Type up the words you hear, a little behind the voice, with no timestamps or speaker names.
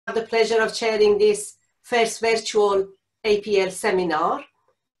The pleasure of chairing this first virtual APL seminar.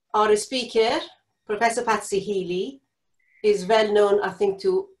 Our speaker, Professor Patsy Healey, is well known, I think,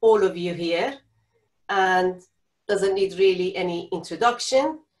 to all of you here and doesn't need really any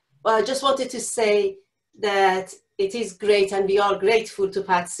introduction. But I just wanted to say that it is great and we are grateful to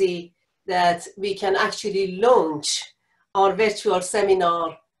Patsy that we can actually launch our virtual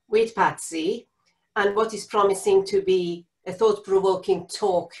seminar with Patsy and what is promising to be a thought-provoking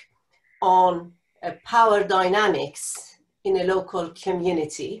talk on power dynamics in a local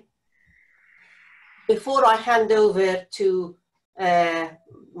community. Before I hand over to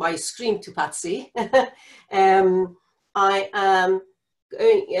my screen to Patsy, I am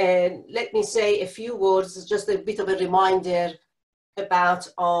going, let me say a few words, just a bit of a reminder about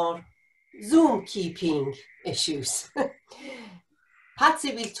our Zoom keeping issues.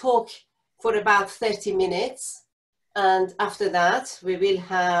 Patsy will talk for about 30 minutes. And after that, we will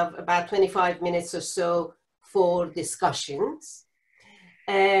have about 25 minutes or so for discussions.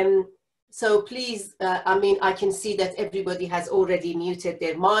 So please, I can see that everybody has already muted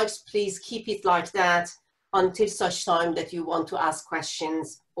their mics. Please keep it like that until such time that you want to ask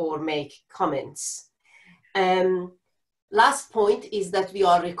questions or make comments. Last point is that we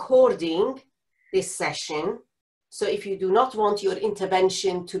are recording this session. So if you do not want your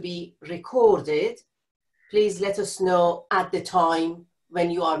intervention to be recorded, please let us know at the time when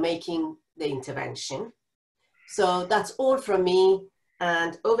you are making the intervention. So that's all from me,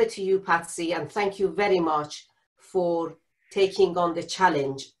 and over to you, Patsy, and thank you very much for taking on the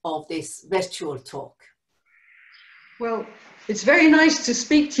challenge of this virtual talk. Well, it's very nice to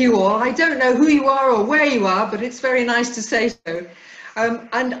speak to you all. I don't know who you are or where you are, but it's very nice to say so.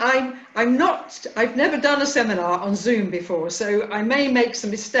 And I've never done a seminar on Zoom before, so I may make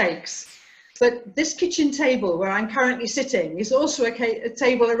some mistakes. But this kitchen table where I'm currently sitting is also a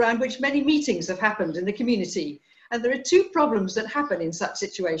table around which many meetings have happened in the community. And there are two problems that happen in such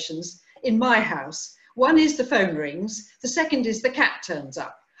situations in my house. One is the phone rings. The second is the cat turns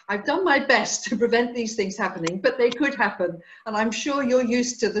up. I've done my best to prevent these things happening, but they could happen. And I'm sure you're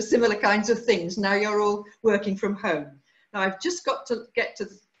used to the similar kinds of things. Now you're all working from home. Now I've just got to get to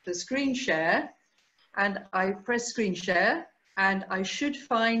the screen share, and I press screen share, and I should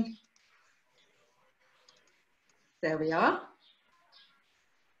find. There we are.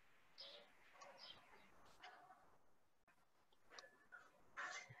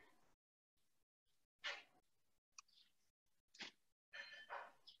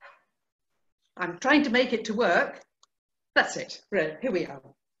 I'm trying to make it to work. That's it. Right, here we are.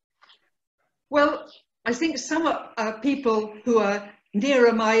 Well, I think some people who are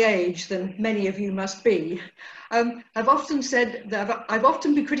nearer my age than many of you must be, I've often said that I've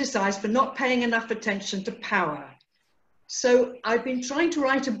often been criticized for not paying enough attention to power. So I've been trying to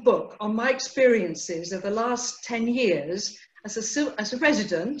write a book on my experiences of the last 10 years as a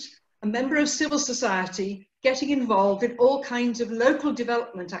resident, a member of civil society, getting involved in all kinds of local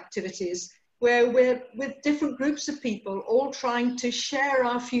development activities where we're with different groups of people all trying to share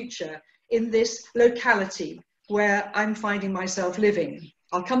our future in this locality where I'm finding myself living.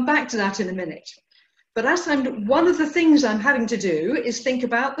 I'll come back to that in a minute. But one of the things I'm having to do is think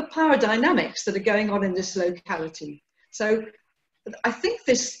about the power dynamics that are going on in this locality. So I think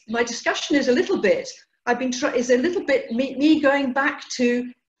my discussion is a little bit, me going back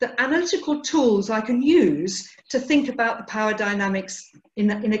to the analytical tools I can use to think about the power dynamics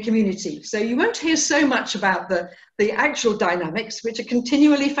in a community. So you won't hear so much about the actual dynamics, which are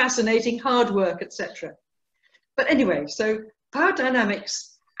continually fascinating, hard work, etc. But anyway, so power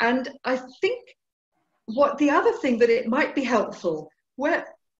dynamics, and I think what the other thing that it might be helpful,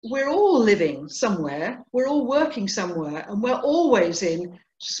 we're all living somewhere, we're all working somewhere, and we're always in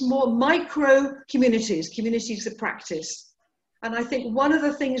small micro communities of practice. And I think one of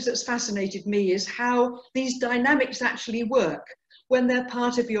the things that's fascinated me is how these dynamics actually work when they're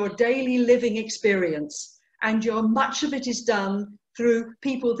part of your daily living experience, and much of it is done through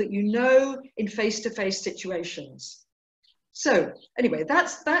people that you know in face-to-face situations. So anyway,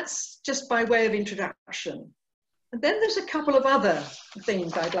 that's just by way of introduction. And then there's a couple of other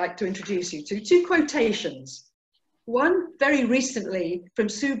things I'd like to introduce you to, two quotations. One very recently from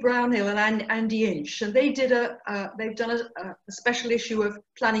Sue Brownhill and Andy Inch, and they've done a special issue of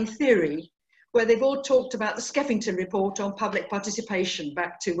Planning Theory, where they've all talked about the Skeffington Report on public participation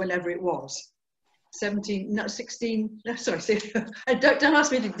back to whenever it was. 17, no, 16, no, sorry, don't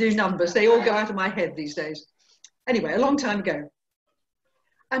ask me to do numbers, they all go out of my head these days. Anyway, a long time ago.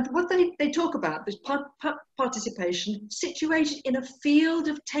 And what they talk about is participation situated in a field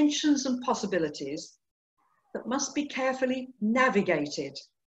of tensions and possibilities that must be carefully navigated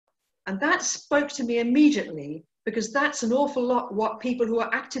And that spoke to me immediately, because that's an awful lot what people who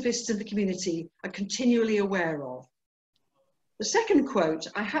are activists in the community are continually aware of. The second quote,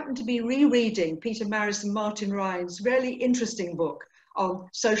 I happen to be rereading Peter Maris and Martin Ryan's really interesting book on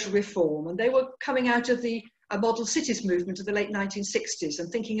social reform, and they were coming out of the model cities movement of the late 1960s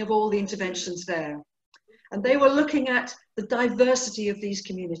and thinking of all the interventions there. And they were looking at the diversity of these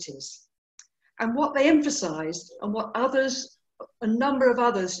communities. And what they emphasized, and what others, a number of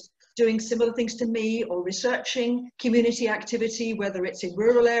others doing similar things to me or researching community activity, whether it's in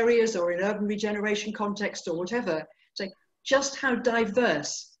rural areas or in urban regeneration context or whatever, saying just how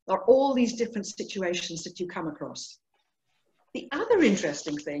diverse are all these different situations that you come across. The other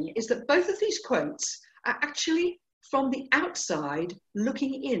interesting thing is that both of these quotes are actually from the outside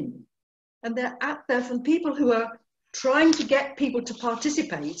looking in. And they're out there from people who are trying to get people to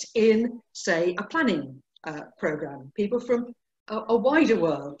participate in, say, a planning program, people from a wider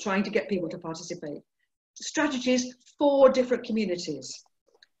world trying to get people to participate. Strategies for different communities.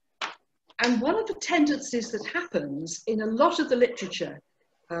 And one of the tendencies that happens in a lot of the literature,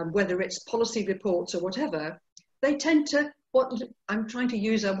 whether it's policy reports or whatever, they tend to, what I'm trying to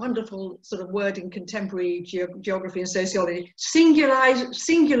use a wonderful sort of word in contemporary geography and sociology,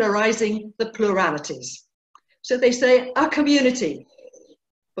 singularizing the pluralities. So they say a community,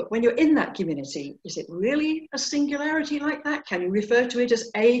 but when you're in that community, is it really a singularity like that? Can you refer to it as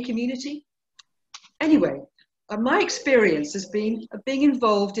a community? Anyway, my experience has been of being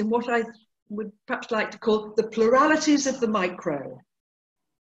involved in what I would perhaps like to call the pluralities of the micro,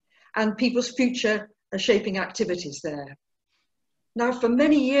 and people's future shaping activities there. Now, for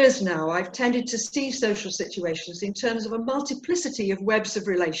many years now, I've tended to see social situations in terms of a multiplicity of webs of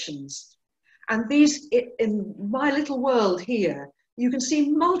relations. And these, in my little world here, you can see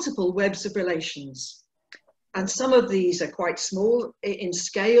multiple webs of relations. And some of these are quite small in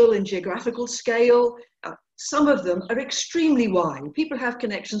scale, in geographical scale. Some of them are extremely wide. People have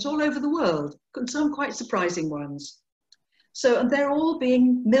connections all over the world, and some quite surprising ones. So, and they're all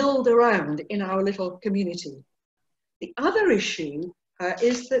being milled around in our little community. The other issue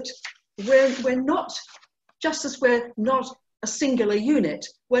is that we're not, just as we're not a singular unit,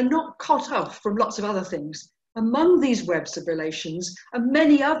 we're not cut off from lots of other things. Among these webs of relations are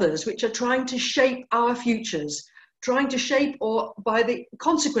many others which are trying to shape our futures, trying to shape, or by the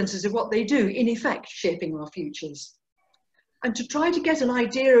consequences of what they do, in effect, shaping our futures. And to try to get an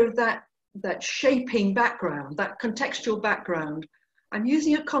idea of that shaping background, that contextual background, I'm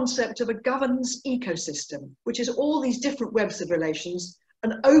using a concept of a governance ecosystem, which is all these different webs of relations,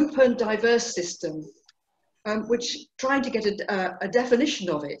 an open, diverse system, which trying to get a definition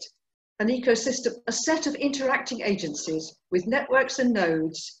of it. An ecosystem, a set of interacting agencies with networks and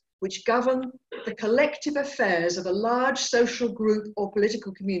nodes which govern the collective affairs of a large social group or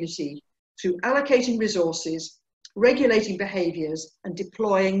political community through allocating resources, regulating behaviours, and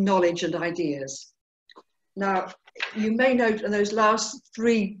deploying knowledge and ideas. Now, you may note in those last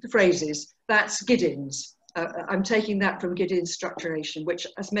three phrases, that's Giddens. I'm taking that from Giddens' structuration, which,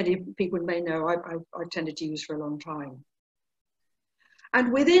 as many people may know, I've tended to use for a long time.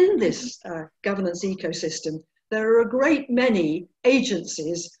 And within this governance ecosystem, there are a great many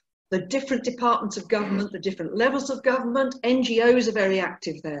agencies, the different departments of government, the different levels of government, NGOs are very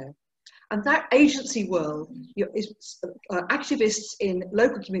active there. And that agency world is activists in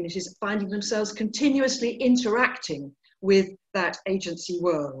local communities finding themselves continuously interacting with that agency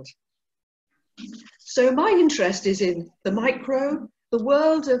world. So my interest is in the micro, the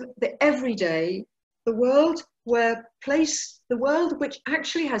world of the everyday, the world where the world which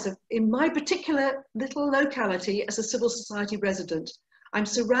actually has, in my particular little locality as a civil society resident, I'm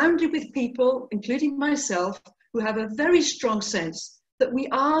surrounded with people, including myself, who have a very strong sense that we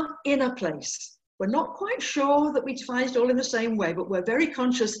are in a place. We're not quite sure that we define it all in the same way, but we're very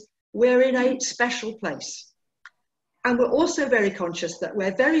conscious we're in a special place. And we're also very conscious that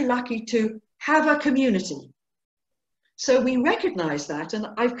we're very lucky to have a community. So we recognize that, and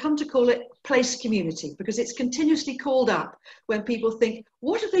I've come to call it place community, because it's continuously called up when people think,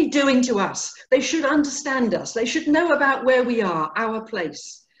 what are they doing to us? They should understand us. They should know about where we are, our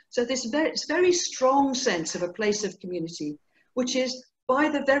place. So this very strong sense of a place of community, which is by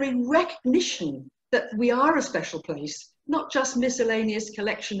the very recognition that we are a special place, not just miscellaneous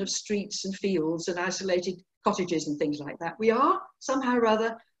collection of streets and fields and isolated cottages and things like that. We are somehow or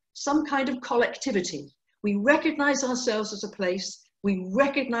other some kind of collectivity. We recognize ourselves as a place, we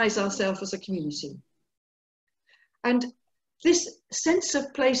recognize ourselves as a community. And this sense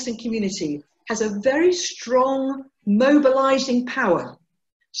of place and community has a very strong mobilizing power.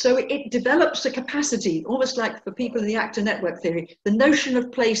 So it develops a capacity, almost like for people in the actor network theory, the notion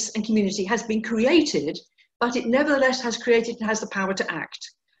of place and community has been created, but it nevertheless has created and has the power to act.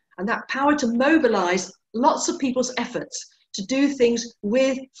 And that power to mobilize lots of people's efforts to do things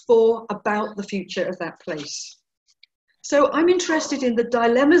with, for, about the future of that place. So I'm interested in the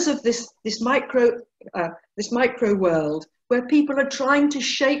dilemmas of this micro world where people are trying to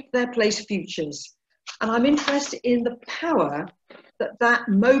shape their place futures. And I'm interested in the power that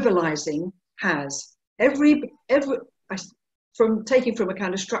mobilizing has. Taking from a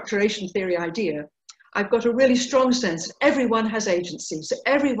kind of structuration theory idea, I've got a really strong sense that everyone has agency, so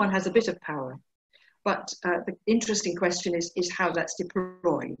everyone has a bit of power. But the interesting question is how that's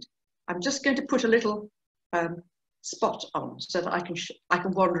deployed. I'm just going to put a little spot on so that I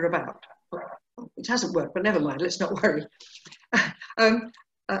can wander about. It hasn't worked, but never mind, let's not worry.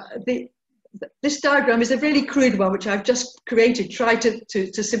 This diagram is a really crude one, which I've just created, try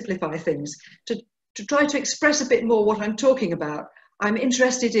to simplify things, to try to express a bit more what I'm talking about. I'm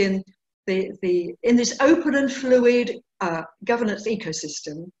interested in this open and fluid governance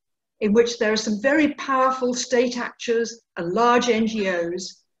ecosystem in which there are some very powerful state actors and large NGOs,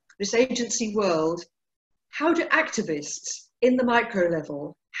 this agency world. How do activists in the micro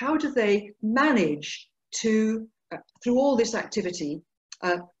level, how do they manage to, through all this activity,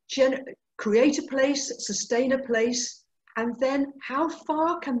 create a place, sustain a place, and then how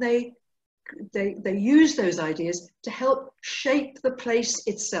far can they use those ideas to help shape the place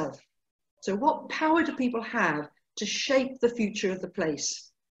itself? So what power do people have to shape the future of the place?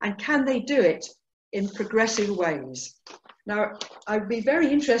 And can they do it in progressive ways? Now, I'd be very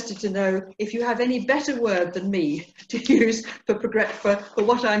interested to know if you have any better word than me to use for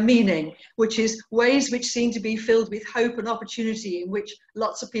what I'm meaning, which is ways which seem to be filled with hope and opportunity in which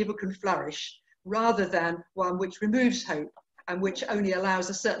lots of people can flourish, rather than one which removes hope and which only allows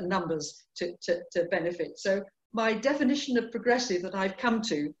a certain numbers to benefit. So my definition of progressive that I've come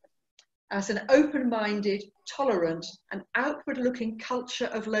to as an open-minded, tolerant and outward-looking culture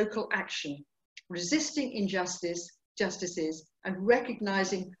of local action, resisting injustices and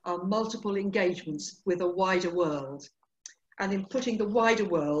recognizing our multiple engagements with a wider world. And in putting the wider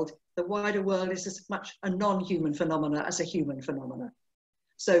world is as much a non-human phenomena as a human phenomena.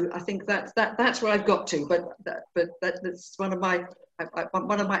 So I think that's where I've got to, but that's one of my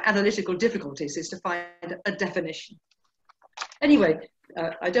analytical difficulties, is to find a definition. Anyway,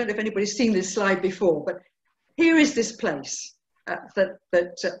 I don't know if anybody's seen this slide before, but here is this place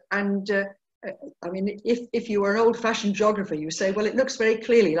I mean, if you were an old-fashioned geographer, you say, well, it looks very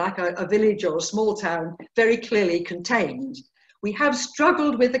clearly like a village or a small town, very clearly contained. We have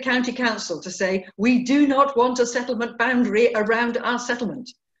struggled with the county council to say, we do not want a settlement boundary around our settlement.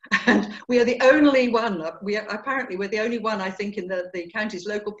 And we are the only one, apparently we're the only one, I think, in the county's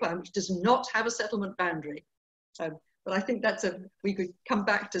local plan, which does not have a settlement boundary. But I think we could come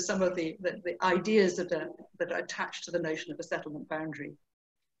back to some of the ideas that are attached to the notion of a settlement boundary.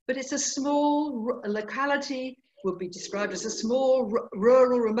 But it's a small locality, would be described as a small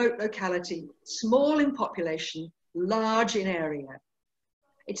rural remote locality, small in population, large in area.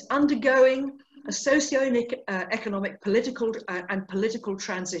 It's undergoing a socio-economic, political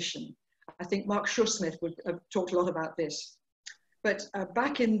transition. I think Mark Schursmith would have talked a lot about this. But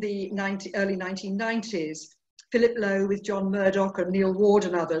back in the early 1990s, Philip Lowe with John Murdoch and Neil Ward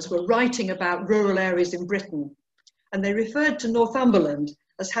and others were writing about rural areas in Britain. And they referred to Northumberland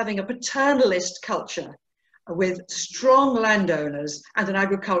as having a paternalist culture with strong landowners and an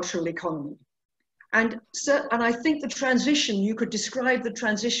agricultural economy. And I think the transition, you could describe the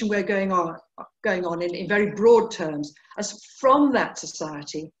transition we're going on in very broad terms as from that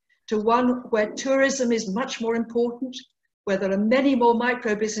society to one where tourism is much more important, where there are many more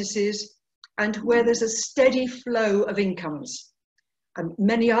micro businesses, and where there's a steady flow of incomes. And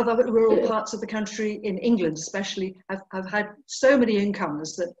many other rural parts of the country, in England especially, have had so many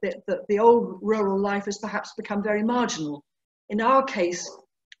incomes that the old rural life has perhaps become very marginal. In our case,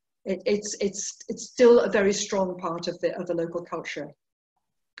 it's still a very strong part of the local culture.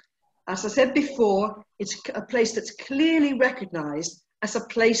 As I said before, it's a place that's clearly recognized as a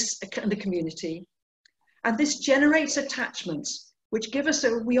place and a community. And this generates attachments, which give us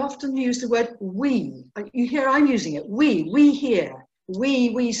we often use the word we. You hear I'm using it, we here.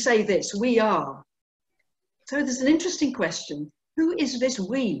 We say this, we are. So there's an interesting question. Who is this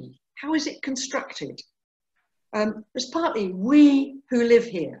we? How is it constructed? There's partly we who live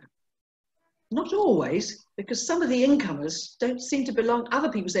here. Not always, because some of the incomers don't seem to belong. Other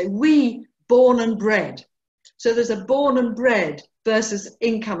people say we born and bred. So there's a born and bred versus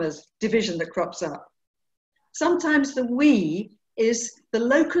incomers division that crops up. Sometimes the we is the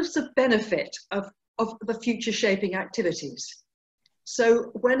locus of benefit of the future shaping activities.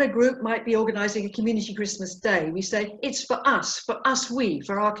 So when a group might be organising a community Christmas day, we say, it's for us,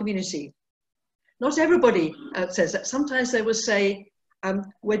 for our community. Not everybody says that. Sometimes they will say,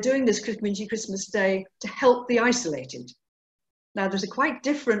 we're doing this community Christmas day to help the isolated. Now, there's a quite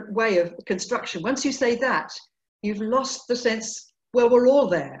different way of construction. Once you say that, you've lost the sense, well, we're all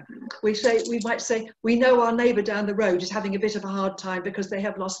there. We might say, we know our neighbour down the road is having a bit of a hard time because they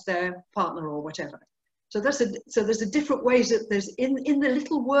have lost their partner or whatever. So there's a different ways that there's in the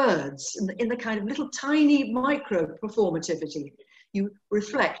little words, in the kind of little tiny micro performativity, you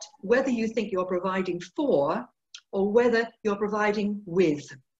reflect whether you think you're providing for or whether you're providing with.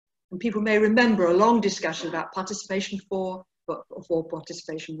 And people may remember a long discussion about participation for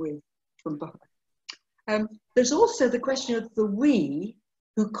participation with. There's also the question of the we,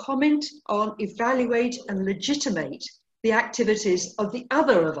 who comment on, evaluate and legitimate the activities of the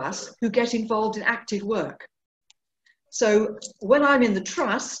other of us who get involved in active work. So when I'm in the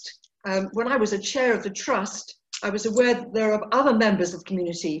trust, when I was a chair of the trust, I was aware that there are other members of the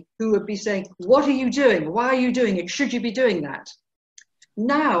community who would be saying, what are you doing? Why are you doing it? Should you be doing that?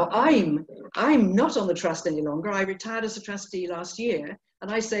 Now I'm not on the trust any longer. I retired as a trustee last year,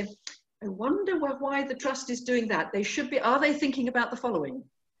 and I say, I wonder why the trust is doing that. They should be, are they thinking about the following?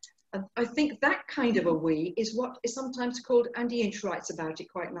 And I think that kind of a we is what is sometimes called, Andy Inch writes about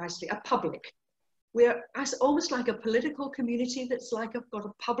it quite nicely, a public. We're almost like a political community that's like got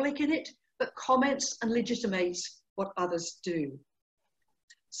a public in it that comments and legitimates what others do.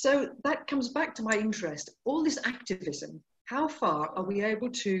 So that comes back to my interest. All this activism, how far are we able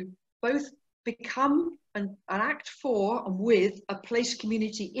to both become and act for and with a place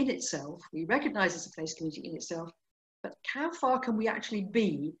community in itself? We recognise it's a place community in itself, but how far can we actually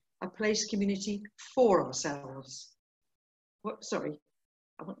be a place community for ourselves? What, sorry,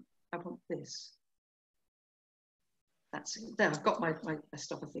 I want this. That's there, I've got my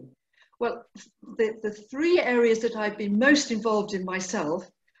stopper thing. Well, the three areas that I've been most involved in myself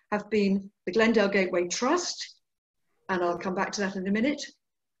have been the Glendale Gateway Trust, and I'll come back to that in a minute.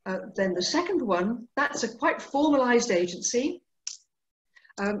 Then the second one, that's a quite formalised agency,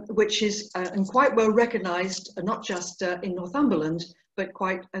 which is and quite well recognised, not just in Northumberland, but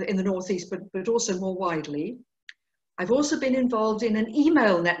quite in the northeast, but also more widely. I've also been involved in an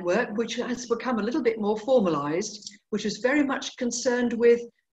email network, which has become a little bit more formalised, which was very much concerned with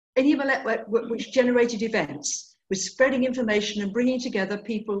an email network which generated events, with spreading information and bringing together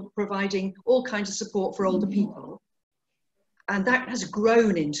people providing all kinds of support for older people. And that has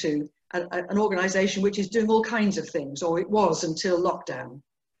grown into an organisation which is doing all kinds of things, or it was until lockdown.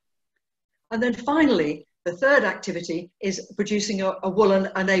 And then finally, the third activity is producing a Woolen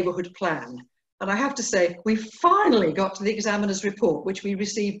neighbourhood plan. And I have to say, we finally got to the examiner's report, which we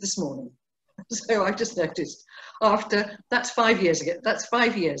received this morning. So I just noticed, that's 5 years ago, that's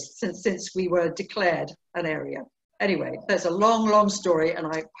 5 years since we were declared an area. Anyway, there's a long, long story, and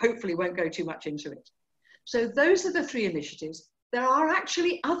I hopefully won't go too much into it. So those are the three initiatives. There are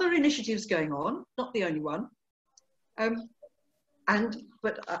actually other initiatives going on, not the only one. But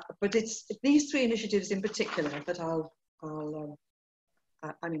it's these three initiatives in particular that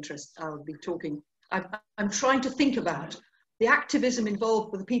I'm interested. I'll be talking. I'm trying to think about the activism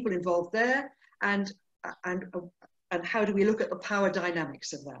involved, with the people involved there, and how do we look at the power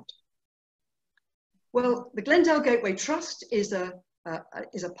dynamics of that? Well, the Glendale Gateway Trust is a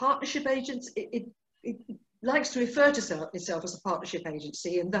partnership agency. It likes to refer to itself as a partnership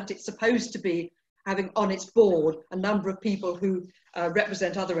agency, and that it's supposed to be having on its board a number of people who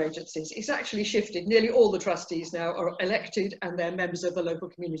represent other agencies. It's actually shifted. Nearly all the trustees now are elected and they're members of the local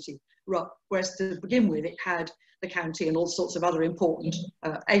community, whereas to begin with it had the county and all sorts of other important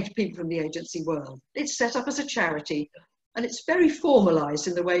people from the agency world. It's set up as a charity and it's very formalised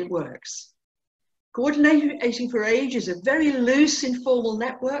in the way it works. Coordinating for Age is a very loose, informal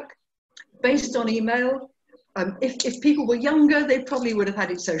network based on email. If people were younger, they probably would have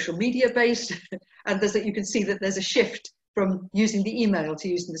had it social media based, and you can see that there's a shift from using the email to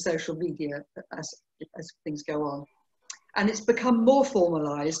using the social media as things go on. And it's become more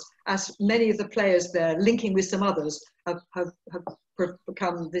formalised as many of the players there, linking with some others, have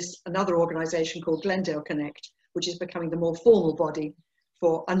become another organisation called Glendale Connect, which is becoming the more formal body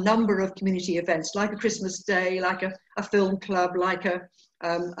for a number of community events, like a Christmas Day, like a film club, like an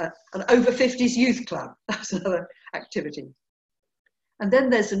over 50s youth club. That's another activity. And then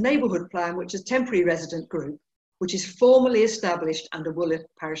there's a neighbourhood plan, which is a temporary resident group, which is formally established under Woolwich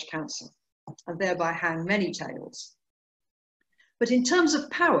Parish Council, and thereby hang many tales. But in terms of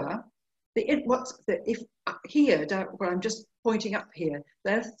power, where I'm just pointing up here,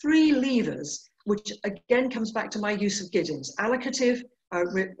 there are three levers, which again comes back to my use of Giddens. Allocative,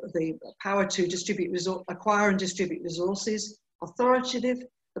 the power to acquire and distribute resources. Authoritative,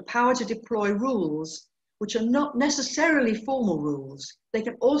 the power to deploy rules, which are not necessarily formal rules. They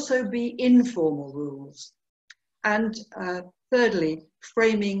can also be informal rules. And thirdly,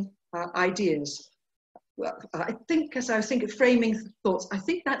 framing ideas. Well, I think, as I was thinking of framing thoughts, I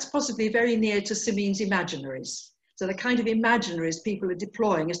think that's possibly very near to Simin's imaginaries. So the kind of imaginaries people are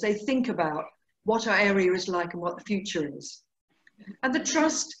deploying as they think about what our area is like and what the future is. And the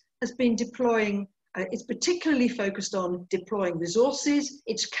Trust has been deploying, it's particularly focused on deploying resources.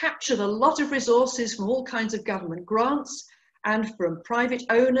 It's captured a lot of resources from all kinds of government grants and from private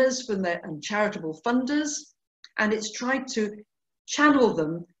owners and charitable funders. And it's tried to channel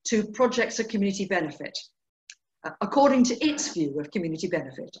them to projects of community benefit, according to its view of community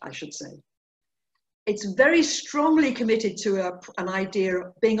benefit, I should say. It's very strongly committed to an idea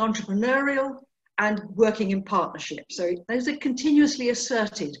of being entrepreneurial and working in partnership. So those are continuously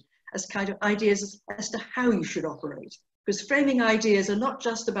asserted as kind of ideas as to how you should operate, because framing ideas are not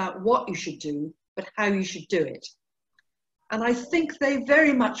just about what you should do, but how you should do it. And I think they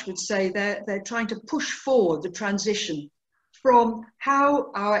very much would say they're trying to push forward the transition from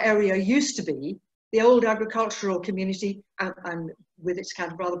how our area used to be, the old agricultural community, and with its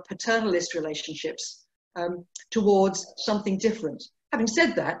kind of rather paternalist relationships, towards something different. Having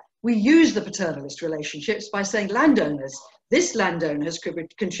said that, we use the paternalist relationships by saying, landowners, this landowner has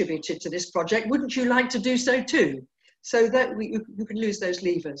contributed to this project, wouldn't you like to do so too? So that you can lose those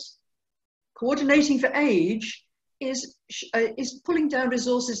levers. Coordinating for age is pulling down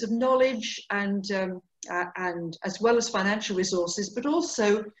resources of knowledge and as well as financial resources, but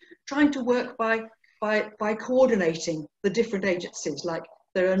also trying to work by coordinating the different agencies. Like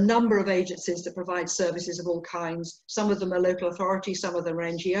there are a number of agencies that provide services of all kinds. Some of them are local authorities, some of them are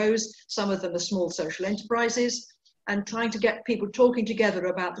NGOs, some of them are small social enterprises, and trying to get people talking together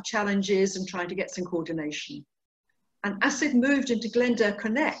about the challenges and trying to get some coordination. And as they've moved into Glendale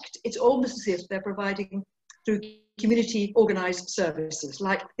Connect, it's almost as if they're providing through community organised services,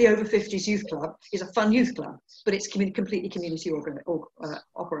 like the Over 50s Youth Club is a fun youth club, but it's completely community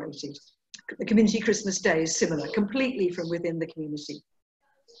operated. The Community Christmas Day is similar, completely from within the community.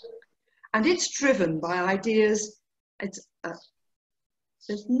 And it's driven by ideas.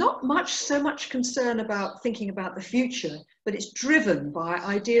 There's not so much concern about thinking about the future, but it's driven by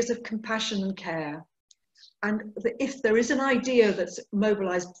ideas of compassion and care. And if there is an idea that's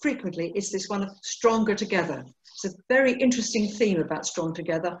mobilised frequently, it's this one of stronger together. It's a very interesting theme about strong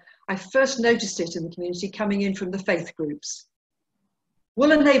together. I first noticed it in the community coming in from the faith groups.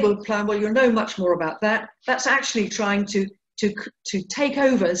 Will Enable Plan, well, you'll know much more about that. That's actually trying to take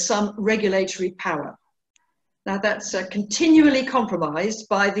over some regulatory power. Now that's continually compromised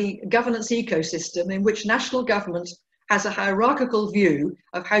by the governance ecosystem in which national government has a hierarchical view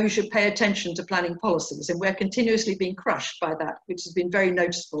of how you should pay attention to planning policies, and we're continuously being crushed by that, which has been very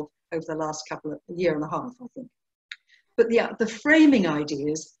noticeable over the last year and a half, I think. But the framing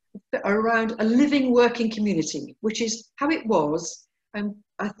ideas are around a living, working community, which is how it was. And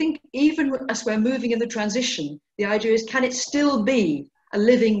I think even as we're moving in the transition, the idea is, can it still be a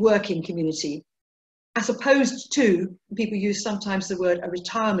living, working community, as opposed to, people use sometimes the word a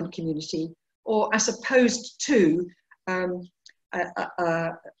retirement community, or as opposed to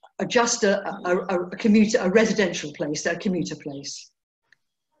just a residential place, a commuter place.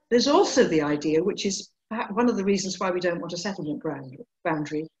 There's also the idea, which is one of the reasons why we don't want a settlement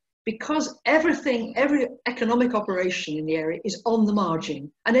boundary, because every economic operation in the area is on the margin,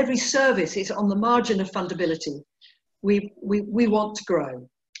 and every service is on the margin of fundability. We want to grow.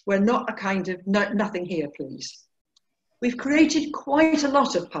 We're not a kind of nothing here, please. We've created quite a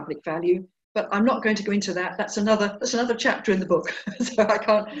lot of public value, but I'm not going to go into that. That's another chapter in the book. So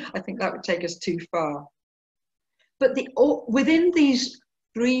I think that would take us too far. But within these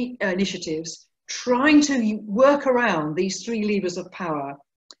three initiatives, trying to work around these three levers of power,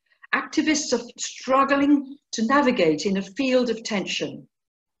 activists are struggling to navigate in a field of tension,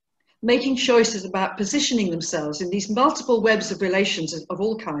 making choices about positioning themselves in these multiple webs of relations of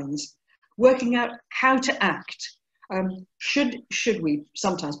all kinds, working out how to act. Should we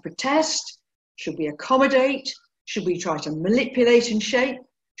sometimes protest? Should we accommodate? Should we try to manipulate and shape?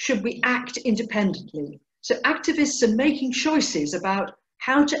 Should we act independently? So activists are making choices about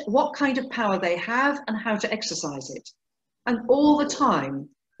what kind of power they have and how to exercise it. And all the time,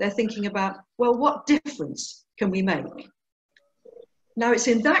 they're thinking about, well, what difference can we make? Now, it's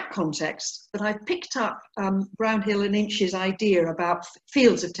in that context that I picked up Brownhill and Inch's idea about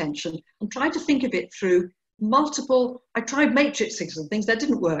fields of tension and tried to think of it through multiple, I tried matrixing and things that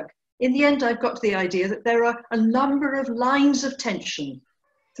didn't work. In the end, I've got to the idea that there are a number of lines of tension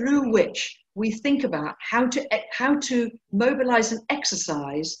through which we think about how to mobilize and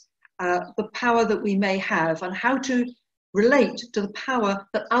exercise the power that we may have, and how to relate to the power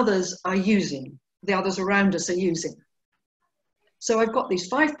that others are using, the others around us are using. So I've got these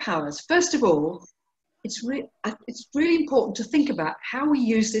 5 powers. First of all, it's really important to think about how we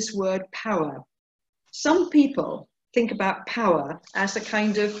use this word power. Some people think about power as a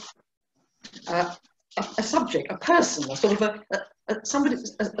kind of a subject, a person, a sort of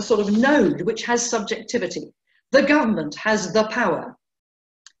a sort of node which has subjectivity. The government has the power.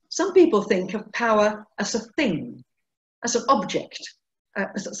 Some people think of power as a thing, as an object,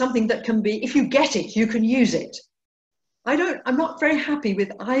 as something that can be, if you get it, you can use it. I'm not very happy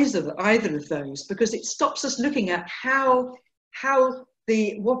with either of those, because it stops us looking at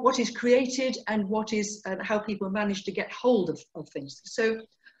what is created and how people manage to get hold of things. So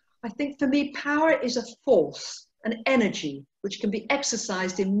I think for me, power is a force, an energy, which can be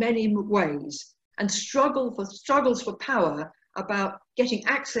exercised in many ways, and struggles for power about getting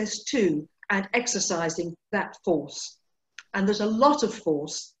access to and exercising that force. And there's a lot of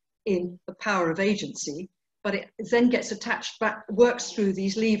force in the power of agency, but it then gets attached back, works through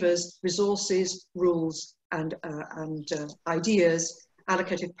these levers, resources, rules, and ideas,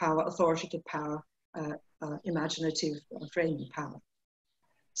 allocative power, authoritative power, imaginative framing power.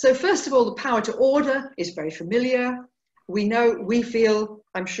 So first of all, the power to order is very familiar. We feel,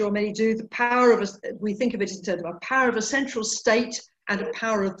 I'm sure many do, the power of we think of it in terms of a power of a central state and a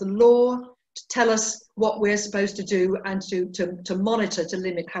power of the law to tell us what we're supposed to do and to monitor, to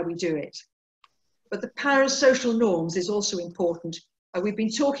limit how we do it. But the power of social norms is also important. We've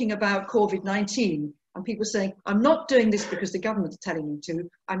been talking about COVID-19 and people saying, I'm not doing this because the government's telling me to,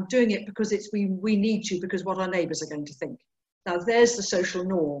 I'm doing it because we need to, because what our neighbours are going to think. Now there's the social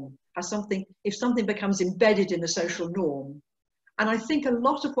norm, if something becomes embedded in the social norm. And I think a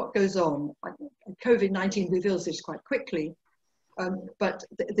lot of what goes on, COVID-19 reveals this quite quickly, but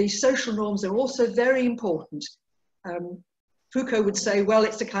the social norms are also very important. Foucault would say, well,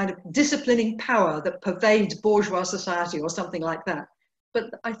 it's a kind of disciplining power that pervades bourgeois society or something like that.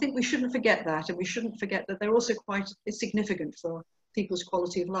 But I think we shouldn't forget that, and we shouldn't forget that they're also quite significant for people's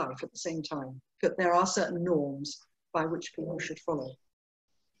quality of life at the same time, that there are certain norms by which people should follow.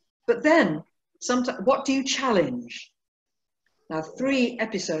 But then, sometimes, what do you challenge? Now, 3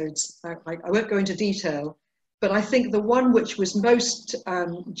 episodes, I won't go into detail, but I think the one which was most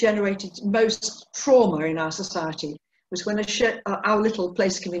generated most trauma in our society was when our little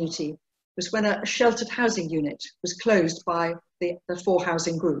place community was when a sheltered housing unit was closed by the 4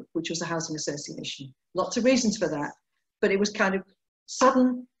 housing group, which was a housing association. Lots of reasons for that, but it was kind of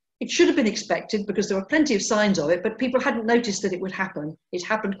sudden. It should have been expected because there were plenty of signs of it, but people hadn't noticed that it would happen. It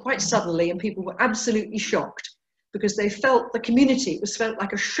happened quite suddenly and people were absolutely shocked because they felt the community, it was felt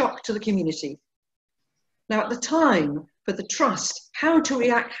like a shock to the community. Now at the time, for the trust, how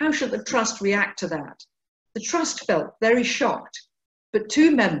should the trust react to that? The trust felt very shocked, but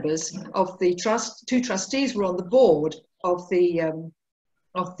 2 members of the trust, 2 trustees were on the board of the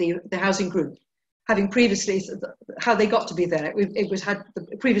housing group. Having previously, how they got to be there,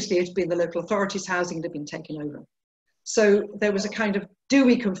 previously it had been the local authorities' housing that had been taken over. So there was a kind of,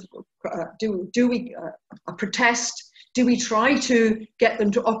 a protest? Do we try to get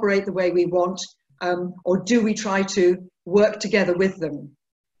them to operate the way we want, or do we try to work together with them?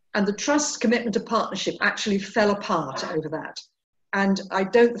 And the trust commitment to partnership actually fell apart over that. And I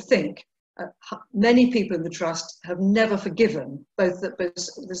don't think many people in the trust have never forgiven,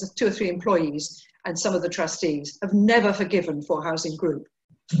 there's 2 or 3 employees and some of the trustees have never forgiven 4 Housing Group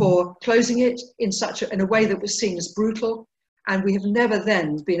for closing it in a way that was seen as brutal, and we have never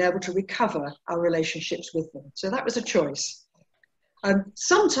then been able to recover our relationships with them. So that was a choice.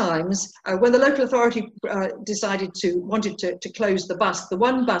 Sometimes when the local authority wanted to close the bus, the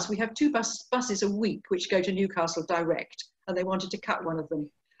one bus, we have 2 buses a week which go to Newcastle direct, and they wanted to cut one of them.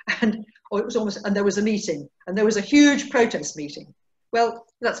 And there was a meeting, and there was a huge protest meeting. Well,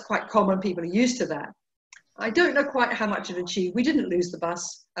 that's quite common, people are used to that. I don't know quite how much it achieved. We didn't lose the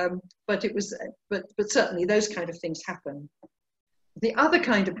bus, but certainly those kind of things happen. The other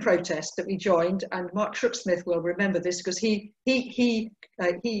kind of protest that we joined, and Mark Shrooksmith will remember this because he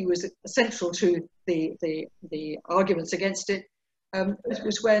was central to the arguments against it,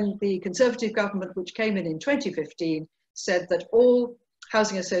 was when the Conservative government, which came in 2015, said that all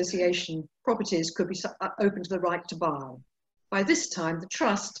housing association properties could be open to the right to buy. by this time, the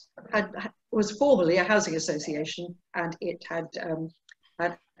trust was formerly a housing association, and it had,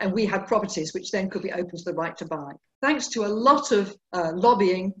 and we had properties which then could be open to the right to buy. Thanks to a lot of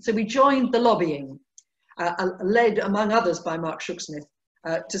lobbying, so we joined the lobbying, led among others by Mark Shooksmith,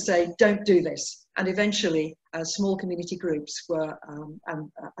 to say, don't do this. And eventually, small community groups were, and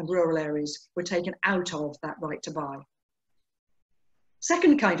rural areas were taken out of that right to buy.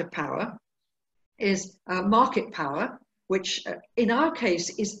 Second kind of power is market power, which in our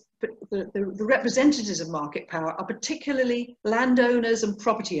case is the representatives of market power are particularly landowners and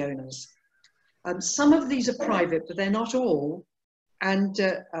property owners. Some of these are private, but they're not all. And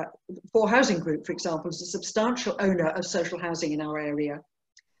For Housing Group, for example, is a substantial owner of social housing in our area.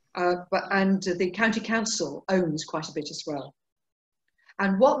 And the county council owns quite a bit as well.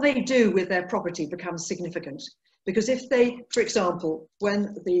 And what they do with their property becomes significant, because if they, for example,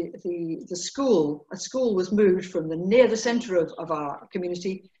 when a school was moved from near the centre of our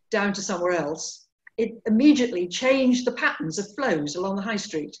community down to somewhere else, it immediately changed the patterns of flows along the high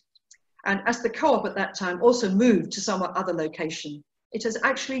street. And as the co-op at that time also moved to some other location, it has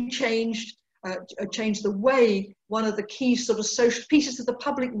actually changed the way one of the key sort of social pieces of the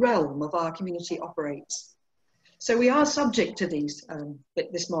public realm of our community operates. So we are subject to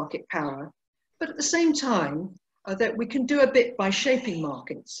this market power, but at the same time that we can do a bit by shaping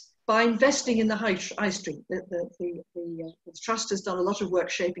markets, by investing in the high street. The trust has done a lot of work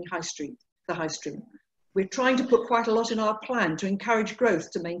shaping the high street. We're trying to put quite a lot in our plan to encourage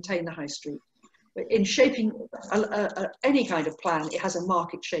growth to maintain the high street. In shaping any kind of plan, it has a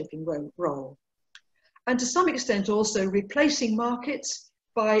market shaping role. And to some extent also replacing markets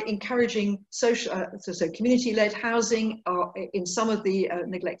by encouraging community-led housing in some of the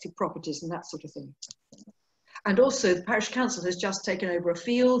neglected properties and that sort of thing. And also the parish council has just taken over a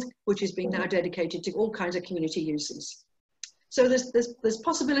field which is being now dedicated to all kinds of community uses. So there's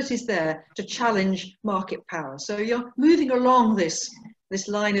possibilities there to challenge market power. So you're moving along this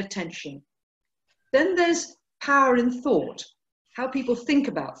line of tension. Then there's power in thought, how people think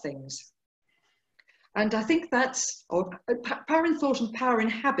about things. And I think that's power in thought and power in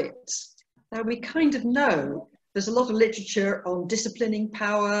habits. Now we kind of know there's a lot of literature on disciplining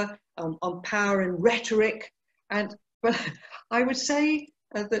power, on power and rhetoric. But I would say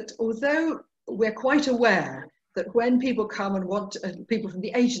that although we're quite aware that when people come and want, people from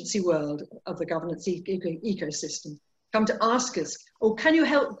the agency world of the governance ecosystem, come to ask us, oh, can you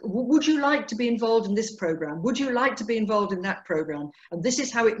help? Would you like to be involved in this program? Would you like to be involved in that program? And this is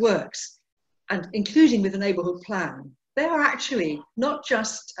how it works. And including with the neighbourhood plan, they are actually not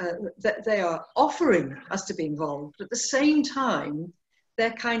just that they are offering us to be involved, but at the same time,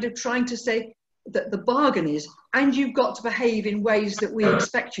 they're kind of trying to say that the bargain is, and you've got to behave in ways that we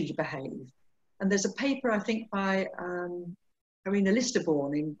expect you to behave. And there's a paper, I think, by Karina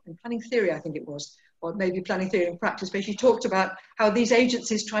Listerborn in Planning Theory, I think it was, or maybe Planning Theory in Practice, where she talked about how these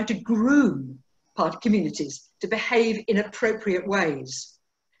agencies try to groom communities to behave in appropriate ways.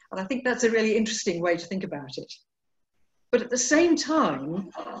 And I think that's a really interesting way to think about it. But at the same time,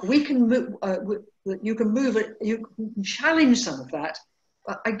 we can move, you can challenge some of that.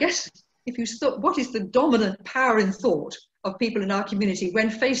 I guess if you thought, what is the dominant power in thought of people in our community when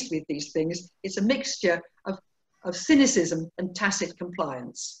faced with these things? It's a mixture of cynicism and tacit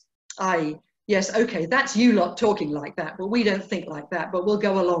compliance. I.e., yes, okay, that's you lot talking like that, but we don't think like that, but we'll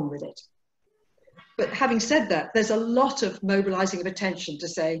go along with it. But having said that, there's a lot of mobilising of attention to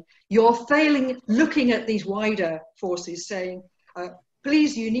say, you're failing, looking at these wider forces, saying,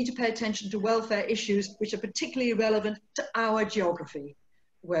 please, you need to pay attention to welfare issues which are particularly relevant to our geography.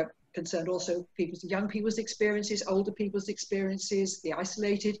 We're concerned also young people's experiences, older people's experiences, the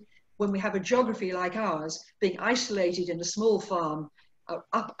isolated. When we have a geography like ours, being isolated in a small farm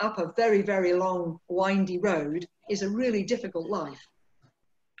up a very, very long, windy road is a really difficult life.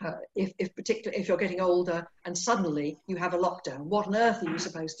 Particularly if you're getting older and suddenly you have a lockdown, what on earth are you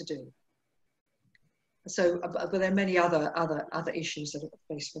supposed to do? So, but there are many other issues that are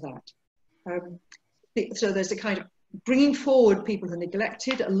faced for that. So there's a kind of bringing forward people who are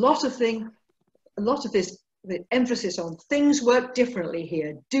neglected. A lot of this, the emphasis on things work differently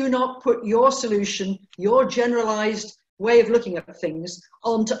here. Do not put your solution, your generalized way of looking at things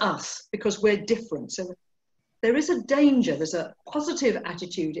onto us because we're different. So there is a danger, there's a positive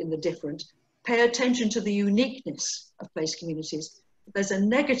attitude in the different. Pay attention to the uniqueness of place communities. There's a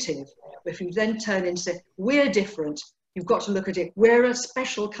negative, if you then turn and say, we're different, you've got to look at it, we're a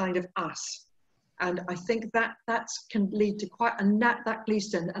special kind of us. And I think that can lead to that leads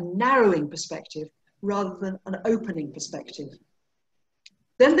to a narrowing perspective rather than an opening perspective.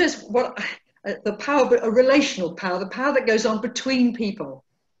 Then there's what the power, but a relational power, the power that goes on between people.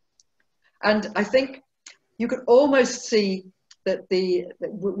 And I think you could almost see that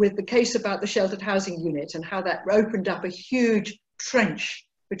with the case about the sheltered housing unit and how that opened up a huge trench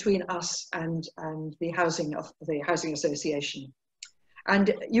between us and the housing association.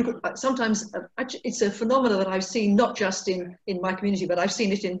 And you could sometimes, it's a phenomenon that I've seen not just in my community, but I've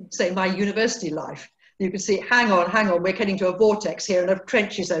seen it in, say, my university life. You can see, hang on, we're getting to a vortex here and a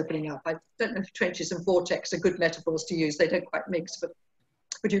trench is opening up. I don't know if trenches and vortex are good metaphors to use. They don't quite mix,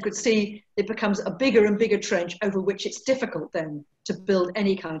 but you could see it becomes a bigger and bigger trench over which it's difficult then to build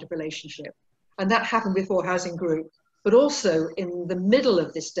any kind of relationship. And that happened before Housing Group. But also in the middle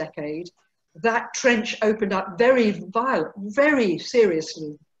of this decade, that trench opened up very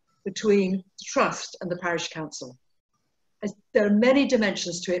seriously between trust and the parish council. There are many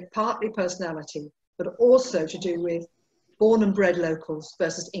dimensions to it, partly personality, but also to do with born and bred locals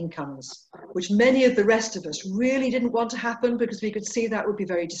versus incomers, which many of the rest of us really didn't want to happen because we could see that would be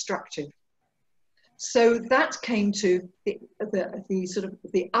very destructive. So that came to the sort of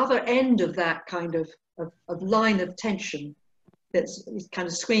the other end of that kind of line of tension that's kind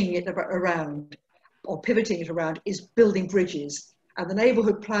of swinging it around or pivoting it around is building bridges. And the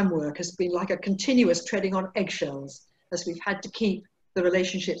neighbourhood plan work has been like a continuous treading on eggshells as we've had to keep the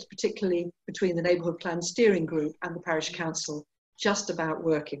relationships, particularly between the neighbourhood plan steering group and the parish council, just about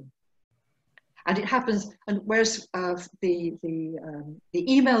working. And it happens, and whereas the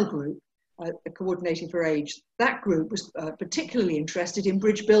email group, Coordinating for Age, that group was particularly interested in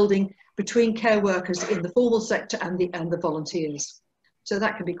bridge building between care workers in the formal sector and the volunteers. So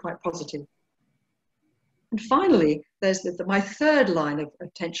that can be quite positive. And finally, there's my third line of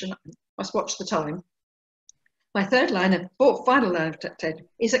tension. I must watch the time. My third line final line of tension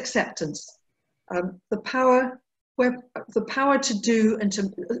is acceptance. The power to do and to,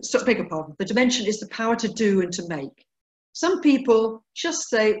 beg your pardon, the dimension is the power to do and to make. Some people just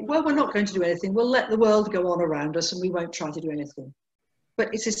say, well, we're not going to do anything. We'll let the world go on around us and we won't try to do anything. But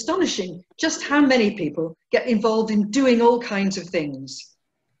it's astonishing just how many people get involved in doing all kinds of things.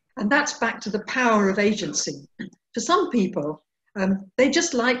 And that's back to the power of agency. For some people, they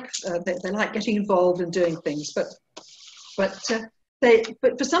just like, they like getting involved and doing things. But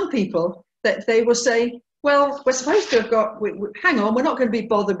for some people, they will say, well, we're supposed to have got, hang on, we're not going to be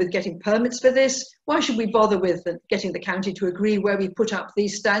bothered with getting permits for this. Why should we bother with getting the county to agree where we put up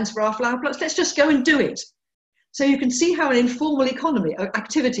these stands for our flower plots? Let's just go and do it. So you can see how an informal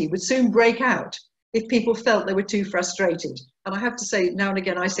activity would soon break out if people felt they were too frustrated. And I have to say, now and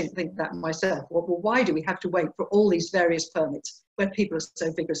again, I think that myself. Well, why do we have to wait for all these various permits when people are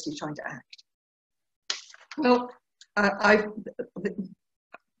so vigorously trying to act? Well,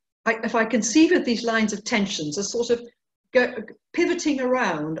 if I conceive of these lines of tensions as sort of pivoting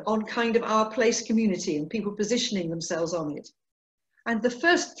around on kind of our place community and people positioning themselves on it. And the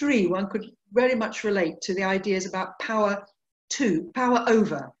first three, one could very much relate to the ideas about power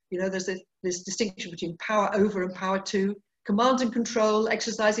over. You know, there's this distinction between power over and power to, command and control,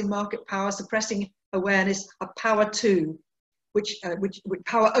 exercising market power, suppressing awareness, a power to, which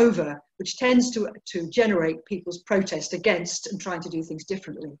power over, which tends to generate people's protest against and trying to do things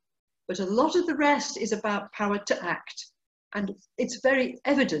differently. But a lot of the rest is about power to act. And it's very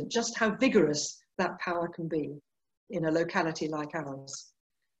evident just how vigorous that power can be in a locality like ours.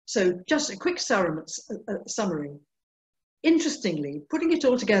 So just a quick summary. Interestingly, putting it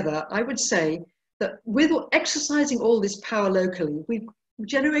all together, I would say that with exercising all this power locally, we've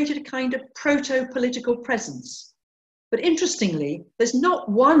generated a kind of proto-political presence. But interestingly, there's not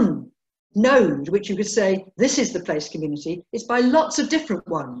one node which you could say, this is the place community. It's by lots of different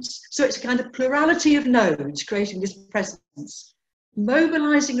ones. So it's a kind of plurality of nodes creating this presence,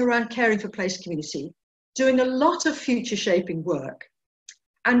 mobilising around caring for place community, doing a lot of future shaping work,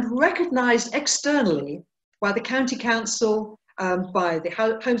 and recognised externally by the county council, by the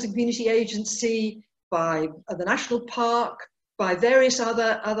Homes and Community Agency, by the National Park, by various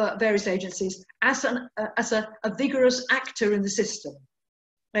other various agencies as a vigorous actor in the system,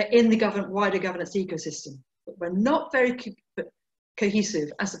 in the wider governance ecosystem. But we're not very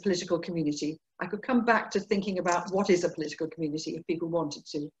cohesive as a political community. I could come back to thinking about what is a political community if people wanted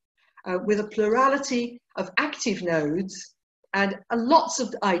to, with a plurality of active nodes and lots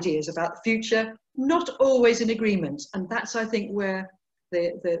of ideas about the future, not always in agreement. And that's, I think, where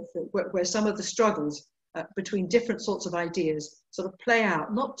some of the struggles between different sorts of ideas sort of play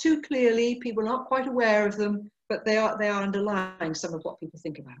out. Not too clearly, people are not quite aware of them, but they are underlying some of what people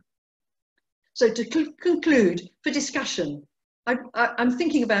think about. So to conclude, for discussion, I'm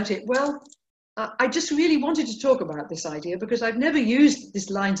thinking about it, well, I just really wanted to talk about this idea because I've never used this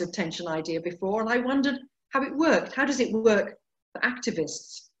lines of tension idea before, and I wondered how it worked. How does it work for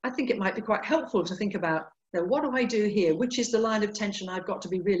activists? I think it might be quite helpful to think about, you know, what do I do here? Which is the line of tension I've got to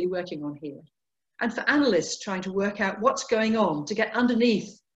be really working on here? And for analysts trying to work out what's going on to get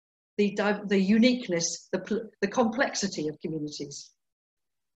underneath the uniqueness, the complexity of communities.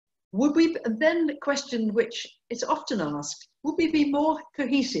 Would we, and then the question which is often asked, would we be more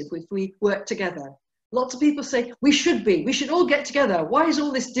cohesive if we work together? Lots of people say, we should all get together. Why is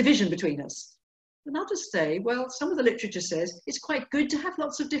all this division between us? And I'll just say, well, some of the literature says it's quite good to have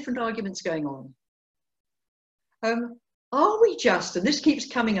lots of different arguments going on. Are we just, and this keeps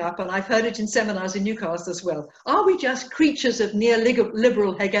coming up, and I've heard it in seminars in Newcastle as well, are we just creatures of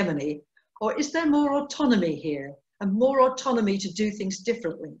neoliberal hegemony, or is there more autonomy here, and more autonomy to do things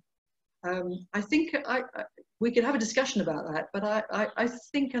differently? I think we could have a discussion about that, but I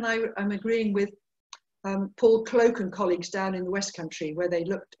think, and I'm agreeing with Paul Cloak and colleagues down in the West Country, where they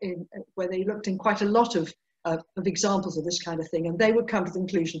looked in quite a lot of examples of this kind of thing, and they would come to the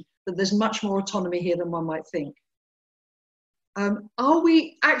conclusion that there's much more autonomy here than one might think. Are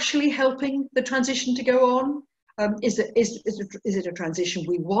we actually helping the transition to go on? Is it a transition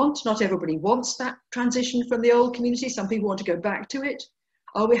we want? Not everybody wants that transition from the old community. Some people want to go back to it.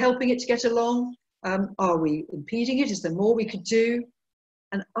 Are we helping it to get along? Are we impeding it? Is there more we could do?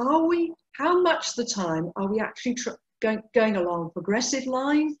 And how much of the time are we actually going along a progressive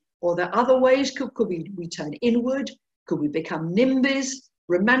line? Or are there other ways? Could we turn inward? Could we become NIMBYs,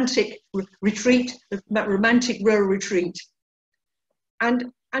 romantic retreat, romantic rural retreat?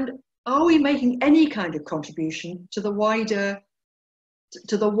 And are we making any kind of contribution to the wider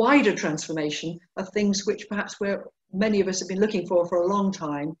transformation of things which perhaps many of us have been looking for a long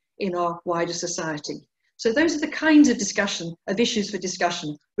time in our wider society? So those are the kinds of issues for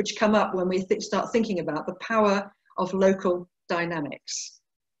discussion which come up when we start thinking about the power of local dynamics.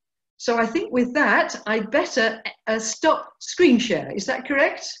 So I think with that, I'd better stop screen share. Is that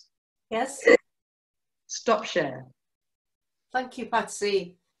correct? Yes. Stop share. Thank you,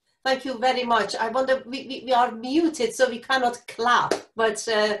 Patsy. Thank you very much. I wonder, we are muted, so we cannot clap, but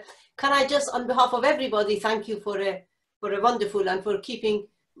can I just, on behalf of everybody, thank you for a wonderful, and for keeping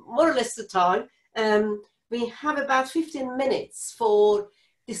more or less the time. We have about 15 minutes for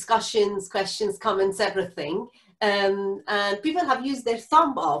discussions, questions, comments, everything. And people have used their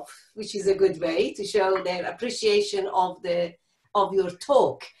thumb up, which is a good way to show their appreciation of your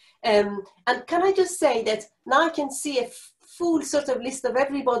talk. And can I just say that now I can see a full sort of list of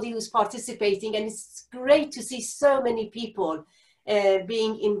everybody who's participating, and it's great to see so many people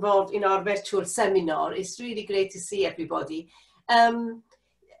being involved in our virtual seminar. It's really great to see everybody.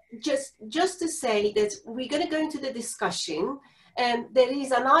 Just to say that we're going to go into the discussion, and there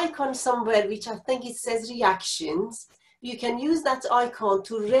is an icon somewhere which I think it says reactions. You can use that icon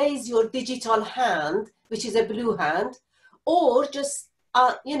to raise your digital hand, which is a blue hand, or just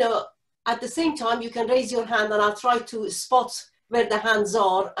you know, at the same time, you can raise your hand and I'll try to spot where the hands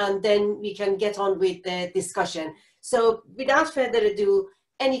are, and then we can get on with the discussion. So without further ado,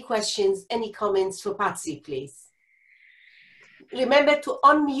 any questions, any comments for Patsy, please? Remember to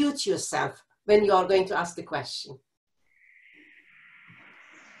unmute yourself when you are going to ask the question.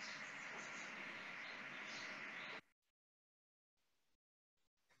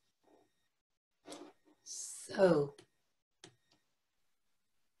 So,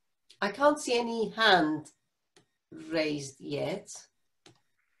 I can't see any hand raised yet.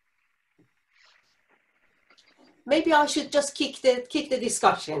 Maybe I should just kick the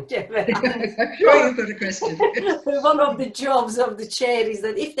discussion. I'm sure you've got a question. One of the jobs of the chair is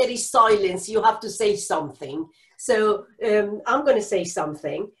that if there is silence, you have to say something. So I'm going to say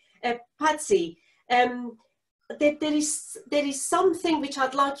something. Patsy, there is something which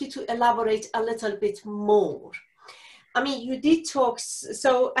I'd like you to elaborate a little bit more. I mean, you did talk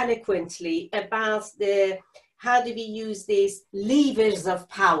so eloquently about how do we use these levers of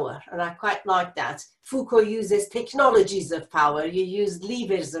power, and I quite like that. Foucault uses technologies of power, you use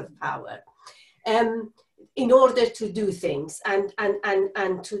levers of power in order to do things and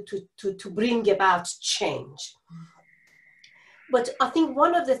to bring about change. But I think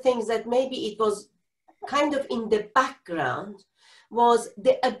one of the things that maybe it was kind of in the background was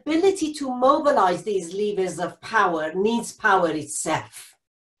the ability to mobilize these levers of power needs power itself.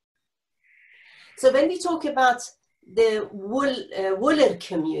 So when we talk about the Wooler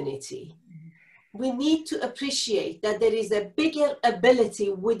community, we need to appreciate that there is a bigger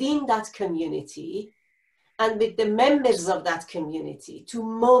ability within that community and with the members of that community to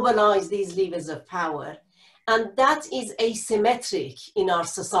mobilize these levers of power. And that is asymmetric in our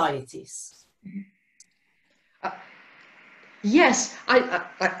societies. Yes,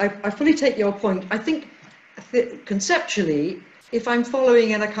 I fully take your point. I think conceptually, if I'm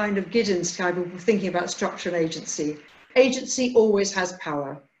following in a kind of Giddens type of thinking about structure and agency, agency always has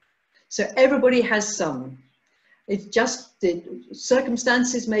power. So everybody has some. It's just the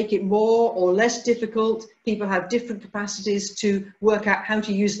circumstances make it more or less difficult. People have different capacities to work out how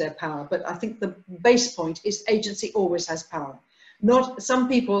to use their power. But I think the base point is agency always has power. Not some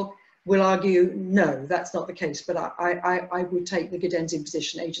people will argue, no, that's not the case. But I would take the Giddensian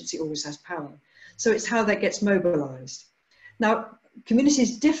position, agency always has power. So it's how that gets mobilized. Now,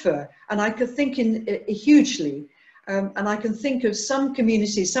 communities differ, and I could think hugely. And I can think of some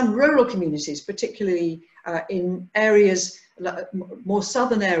communities, some rural communities, particularly in areas, more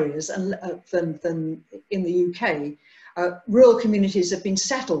southern areas than in the UK. Rural communities have been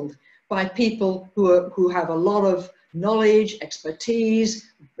settled by people who have a lot of knowledge,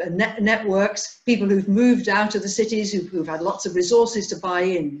 expertise, networks, people who've moved out of the cities, who've had lots of resources to buy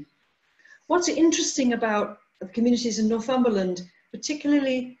in. What's interesting about communities in Northumberland,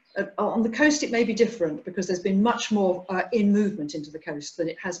 particularly on the coast, it may be different because there's been much more in movement into the coast than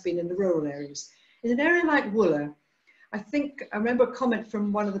it has been in the rural areas. In an area like Wooler, I remember a comment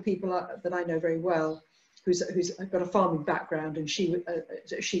from one of the people that I know very well, who's got a farming background, and she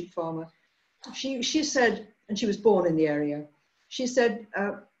a sheep farmer. She said, and she was born in the area. She said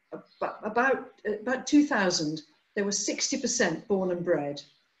about 2000, there were 60% born and bred,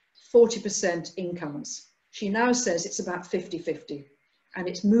 40% incomers. She now says it's about 50-50. And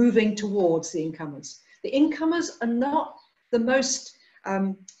it's moving towards the incomers. The incomers are not the most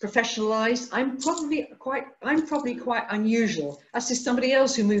professionalized. I'm probably quite unusual. As is somebody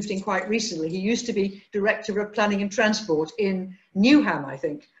else who moved in quite recently. He used to be Director of Planning and Transport in Newham, I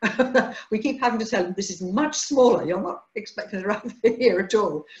think. We keep having to tell him this is much smaller. You're not expecting it around here at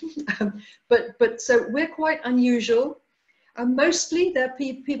all. But so we're quite unusual. Mostly they're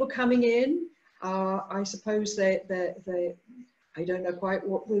people coming in. I suppose I don't know quite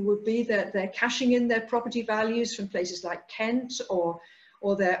what we would be. They're cashing in their property values from places like Kent, or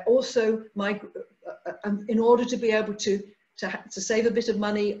they're also in order to be able to save a bit of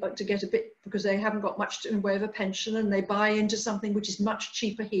money, to get a bit, because they haven't got much in the way of a pension, and they buy into something which is much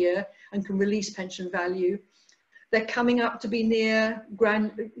cheaper here and can release pension value. They're coming up to be near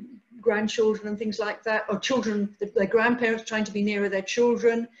grandchildren and things like that, or children, their grandparents trying to be nearer their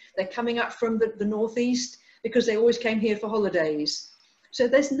children. They're coming up from the northeast, because they always came here for holidays. So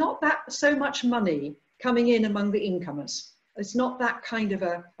there's not so much money coming in among the incomers. It's not that kind of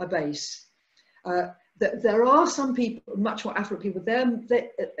a base. There are some people, much more affluent people,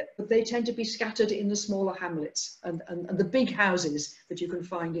 but they tend to be scattered in the smaller hamlets and the big houses that you can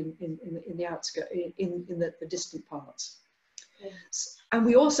find in the outskirts, in the distant parts. Yes. And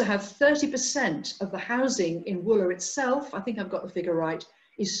we also have 30% of the housing in Wooler itself, I think I've got the figure right,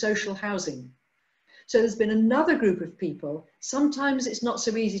 is social housing. So there's been another group of people. Sometimes it's not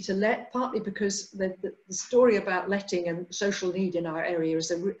so easy to let, partly because the story about letting and social need in our area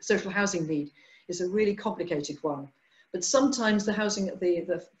is social housing need is a really complicated one. But sometimes the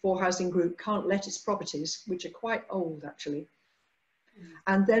For Housing group can't let its properties, which are quite old actually.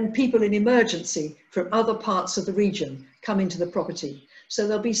 And then people in emergency from other parts of the region come into the property. So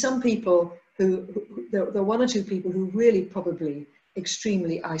there'll be some people there are one or two people who really probably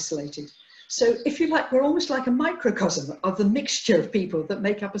extremely isolated. So if you like, we're almost like a microcosm of the mixture of people that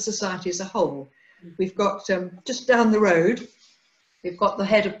make up a society as a whole. We've got, just down the road, we've got the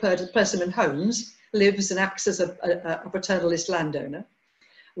head of Persimmon Homes, lives and acts as a paternalist landowner.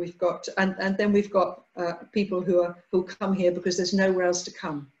 We've got, and then we've got people who come here because there's nowhere else to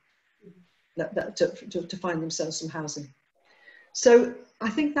come to find themselves some housing. So I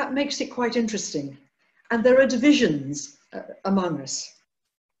think that makes it quite interesting. And there are divisions among us.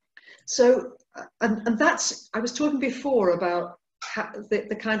 So, and that's, I was talking before about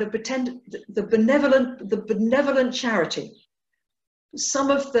the kind of the benevolent charity. Some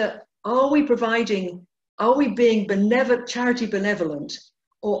of are we being charity benevolent,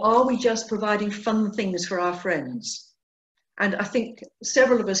 or are we just providing fun things for our friends? And I think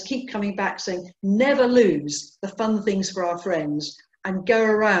several of us keep coming back saying, never lose the fun things for our friends and go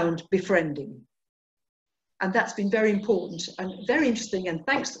around befriending. And that's been very important and very interesting. And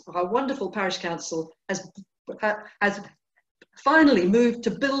thanks to our wonderful parish council has finally moved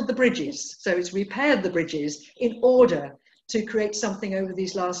to build the bridges. So it's repaired the bridges in order to create something over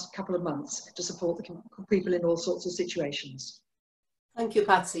these last couple of months to support the people in all sorts of situations. Thank you,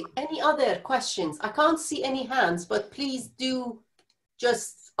 Patsy. Any other questions? I can't see any hands, but please do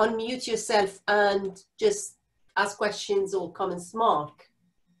just unmute yourself and just ask questions or comments. Mark.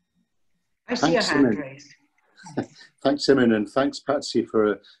 I see a hand raised. Thanks, Simin, and thanks, Patsy,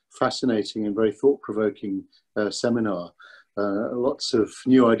 for a fascinating and very thought-provoking seminar. Lots of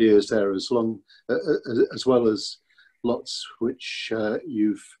new ideas there, as well as lots which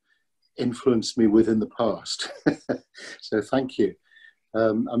you've influenced me with in the past. So thank you.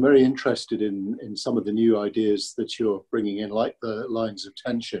 I'm very interested in some of the new ideas that you're bringing in, like the lines of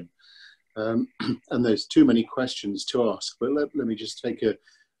tension. And there's too many questions to ask, but let me just take a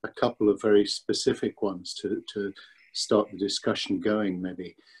couple of very specific ones to start the discussion going,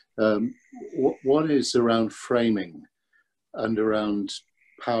 maybe. One is around framing and around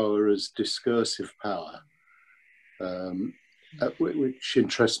power as discursive power, which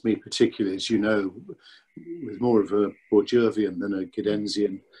interests me particularly, as you know, with more of a Bourdieuvian than a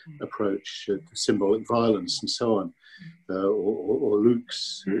Gidensian approach to symbolic violence and so on, or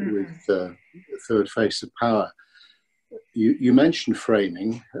Luke's with the third face of power. You mentioned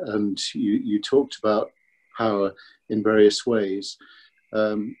framing, and you talked about power in various ways,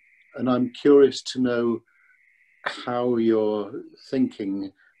 and I'm curious to know how your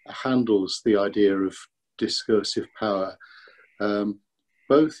thinking handles the idea of discursive power,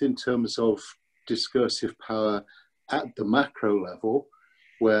 both in terms of discursive power at the macro level,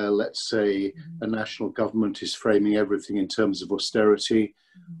 where, let's say, a national government is framing everything in terms of austerity,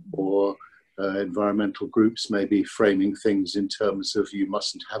 or environmental groups may be framing things in terms of you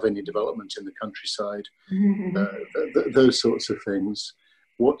mustn't have any development in the countryside, those sorts of things.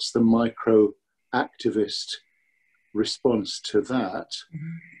 What's the micro activist response to that?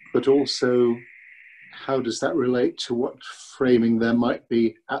 But also, how does that relate to what framing there might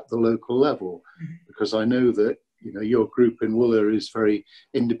be at the local level? Because I know that, you know, your group in Wooler is very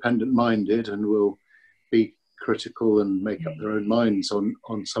independent-minded and will be critical and make up their own minds on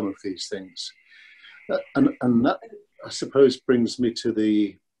some of these things. And that, I suppose, brings me to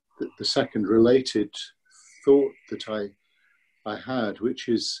the second related thought that I had, which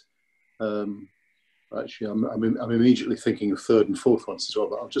is, actually, I'm immediately thinking of third and fourth ones as well,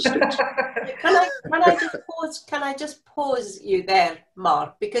 but I'll just stick to... Can I just pause you there,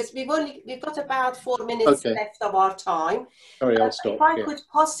 Mark, because we've got about 4 minutes left of our time. Sorry, I'll stop.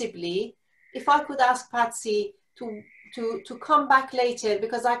 If I could ask Patsy to come back later,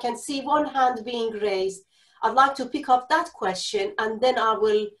 because I can see one hand being raised. I'd like to pick up that question, and then I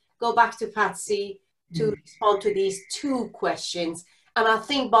will go back to Patsy to respond to these two questions. And I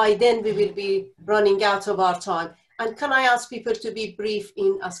think by then we will be running out of our time. And can I ask people to be brief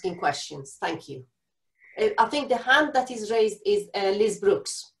in asking questions? Thank you. I think the hand that is raised is Liz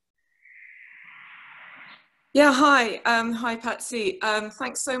Brooks. Yeah, hi. Hi, Patsy.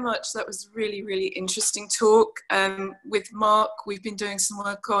 Thanks so much. That was really, really interesting talk. With Mark, we've been doing some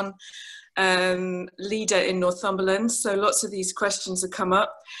work on Leader in Northumberland, so lots of these questions have come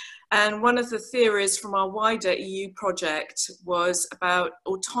up. And one of the theories from our wider EU project was about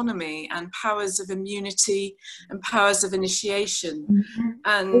autonomy and powers of immunity and powers of initiation.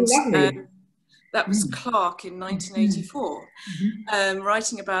 And that was Clark in 1984,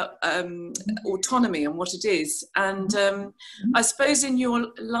 writing about autonomy and what it is. And I suppose in your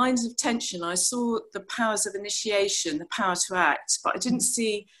lines of tension, I saw the powers of initiation, the power to act, but I didn't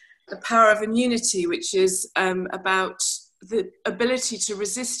see the power of immunity, which is about the ability to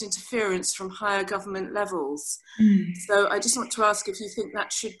resist interference from higher government levels. So I just want to ask if you think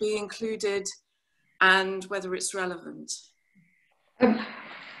that should be included and whether it's relevant.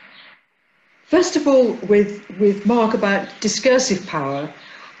 First of all, with Mark about discursive power,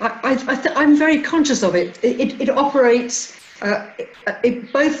 I'm very conscious of it. It operates,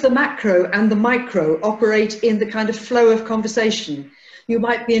 both the macro and the micro operate in the kind of flow of conversation. You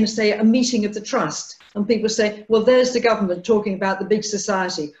might be in, say, a meeting of the trust, and people say, well, there's the government talking about the big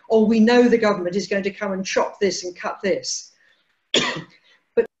society, or we know the government is going to come and chop this and cut this.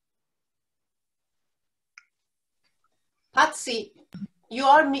 But Patsy, you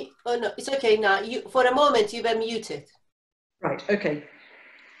are oh no, it's okay now. You, for a moment, you were muted. Right, okay.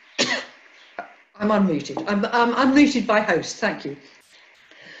 I'm unmuted. I'm unmuted by host, thank you.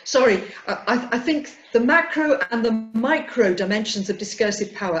 Sorry, I think the macro and the micro dimensions of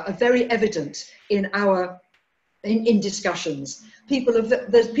discursive power are very evident in our discussions. People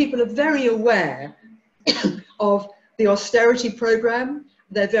are very aware of the austerity program.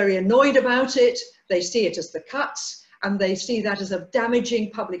 They're very annoyed about it. They see it as the cuts, and they see that as a damaging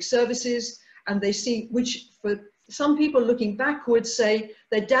public services, and they see, which for some people looking backwards say,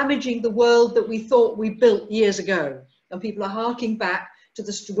 they're damaging the world that we thought we built years ago. And people are harking back to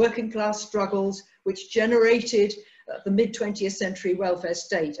the working class struggles which generated the mid-20th century welfare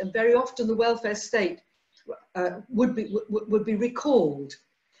state. And very often the welfare state would be recalled.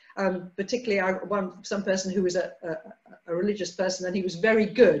 Particularly some person who was a religious person, and he was very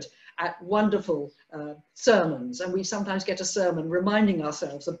good at wonderful sermons, and we sometimes get a sermon reminding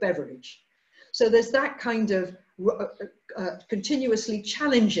ourselves of Beveridge. So there's that kind of continuously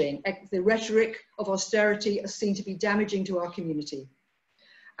challenging the rhetoric of austerity as seen to be damaging to our community,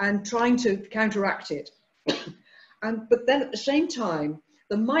 and trying to counteract it. But then at the same time,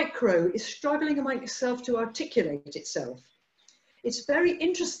 the micro is struggling among itself to articulate itself. It's very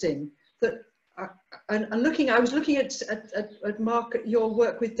interesting that, I was looking at Mark, your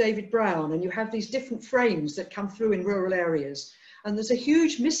work with David Brown, and you have these different frames that come through in rural areas. And there's a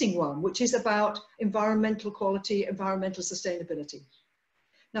huge missing one, which is about environmental quality, environmental sustainability.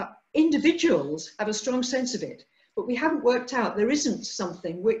 Now, individuals have a strong sense of it, but we haven't worked out, there isn't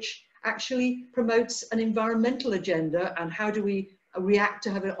something which actually promotes an environmental agenda, and how do we react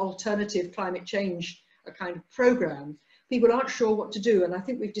to have an alternative climate change kind of program. People aren't sure what to do, and I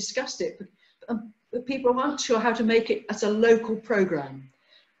think we've discussed it, but people aren't sure how to make it as a local program.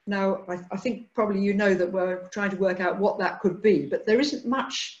 Now, I think probably you know that we're trying to work out what that could be, but there isn't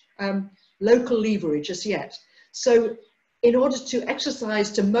much local leverage as yet. So in order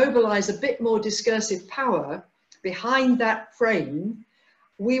to mobilize a bit more discursive power behind that frame,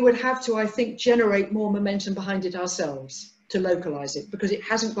 we would have to, I think, generate more momentum behind it ourselves to localize it, because it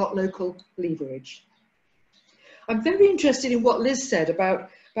hasn't got local leverage. I'm very interested in what Liz said about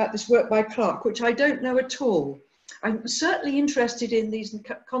this work by Clark, which I don't know at all. I'm certainly interested in these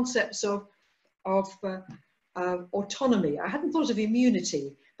concepts of autonomy. I hadn't thought of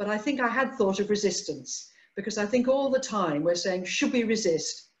immunity, but I think I had thought of resistance, because I think all the time we're saying, should we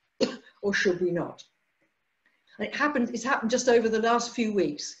resist or should we not? And it's happened just over the last few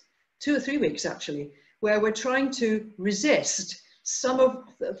weeks, 2 or 3 weeks actually, where we're trying to resist some of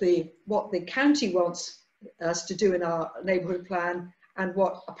what the county wants us to do in our neighbourhood plan, and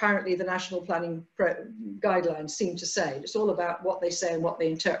what apparently the national planning guidelines seem to say. It's all about what they say and what they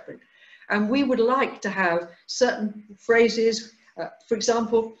interpret. And we would like to have certain phrases, for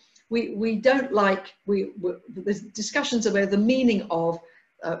example, we don't like, there's discussions about the meaning of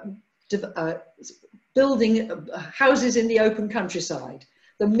building houses in the open countryside,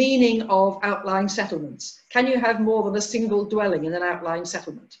 the meaning of outlying settlements. Can you have more than a single dwelling in an outlying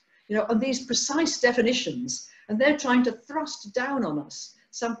settlement? You know, and these precise definitions, and they're trying to thrust down on us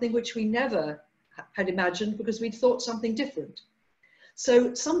something which we never had imagined, because we'd thought something different.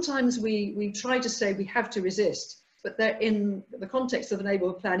 So sometimes we try to say we have to resist, but they're in the context of a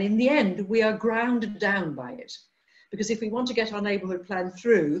neighbourhood plan. In the end, we are ground down by it. Because if we want to get our neighbourhood plan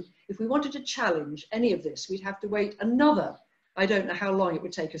through, if we wanted to challenge any of this, we'd have to wait another, I don't know how long it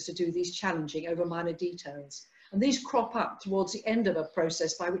would take us to do these challenging over minor details. And these crop up towards the end of a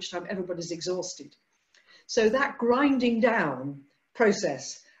process, by which time everybody's exhausted. So that grinding down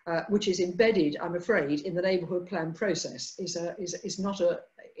process, which is embedded, I'm afraid, in the neighbourhood plan process, is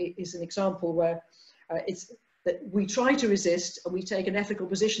an example where that we try to resist, and we take an ethical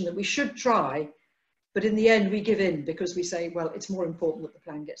position that we should try, but in the end we give in, because we say, well, it's more important that the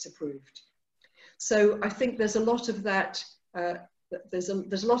plan gets approved. So I think there's a lot of that. There's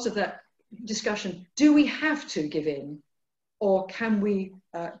a lot of that discussion. Do we have to give in, or can we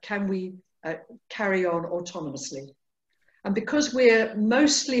carry on autonomously? And because we're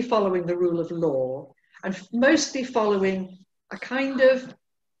mostly following the rule of law, and mostly following a kind of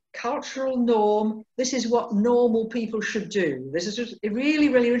cultural norm, this is what normal people should do. This is just really,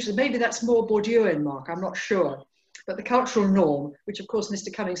 really interesting. Maybe that's more Bourdieuian, Mark, I'm not sure. But the cultural norm, which of course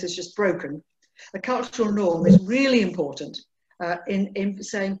Mr. Cummings has just broken, the cultural norm is really important in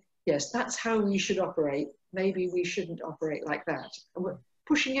saying, yes, that's how we should operate. Maybe we shouldn't operate like that. And we're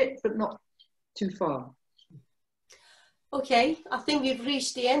pushing it, but not too far. Okay, I think we've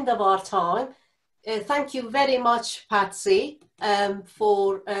reached the end of our time. Thank you very much, Patsy,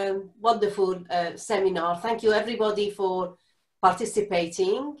 for a wonderful seminar. Thank you, everybody, for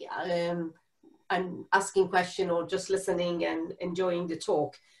participating and asking questions, or just listening and enjoying the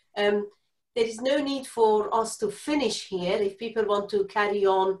talk. There is no need for us to finish here if people want to carry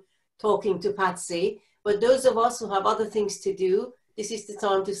on talking to Patsy, but those of us who have other things to do, this is the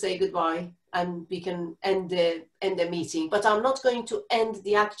time to say goodbye, and we can end the meeting. But I'm not going to end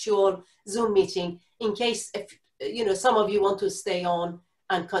the actual Zoom meeting, in case if, some of you want to stay on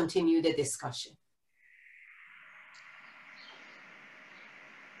and continue the discussion.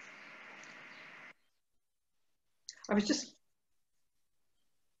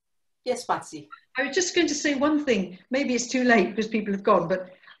 Yes, Patsy. I was just going to say one thing. Maybe it's too late because people have gone,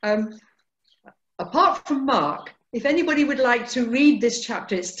 but apart from Mark, if anybody would like to read this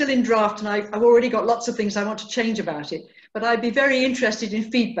chapter, it's still in draft, and I've already got lots of things I want to change about it. but I'd be very interested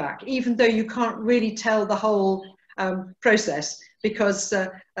in feedback, even though you can't really tell the whole process, because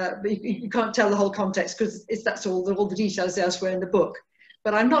you can't tell the whole context, because that's all the details elsewhere in the book.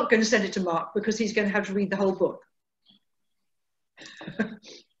 But I'm not going to send it to Mark, because he's going to have to read the whole book.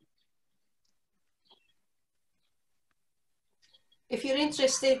 If you're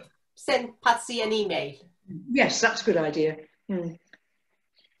interested, send Patsy an email. Yes, that's a good idea. I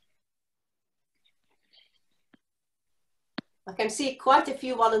can see quite a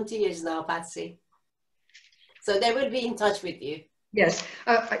few volunteers now, Patsy. So they will be in touch with you. Yes,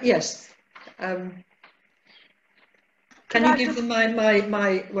 yes. Can you give them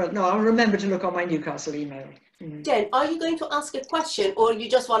my, well, no, I'll remember to look on my Newcastle email. Jen, are you going to ask a question, or are you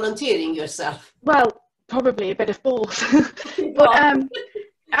just volunteering yourself? Well, probably a bit of both. But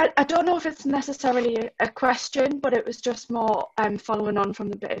I don't know if it's necessarily a question, but it was just more following on from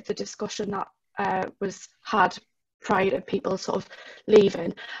the bit of the discussion that was had prior to people sort of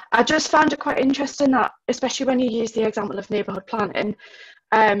leaving. I just found it quite interesting that, especially when you use the example of neighbourhood planning,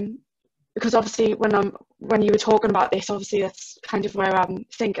 because obviously when you were talking about this, obviously that's kind of where I'm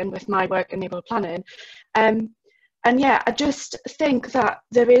thinking with my work in neighbourhood planning. And yeah, I just think that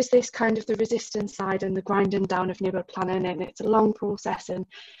there is this kind of the resistance side and the grinding down of neighbourhood planning, and it's a long process,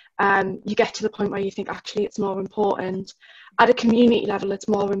 and you get to the point where you think actually it's more important at a community level, it's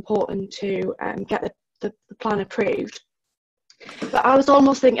more important to get the plan approved. But I was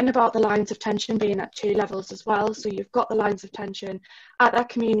almost thinking about the lines of tension being at two levels as well. So you've got the lines of tension at that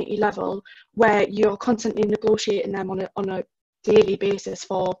community level where you're constantly negotiating them on a daily basis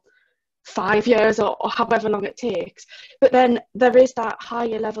for 5 years or however long it takes. But then there is that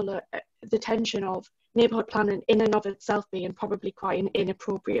higher level of the tension of neighbourhood planning in and of itself being probably quite an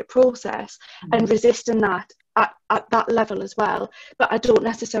inappropriate process, and resisting that at that level as well. But I don't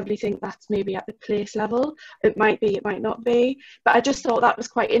necessarily think that's maybe at the place level. It might be, it might not be. But I just thought that was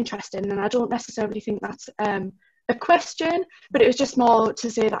quite interesting, and I don't necessarily think that's a question, but it was just more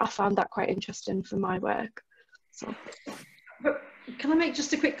to say that I found that quite interesting for my work. So. Can I make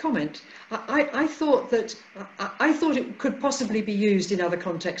just a quick comment? I thought it could possibly be used in other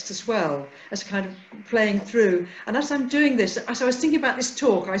contexts as well, as kind of playing through. And as I'm doing this, as I was thinking about this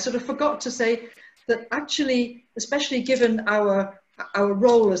talk, I sort of forgot to say that actually, especially given our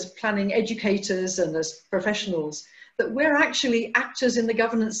role as planning educators and as professionals, that we're actually actors in the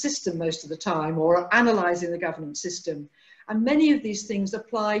governance system most of the time, or analysing the governance system. And many of these things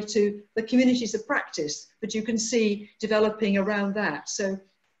apply to the communities of practice that you can see developing around that. So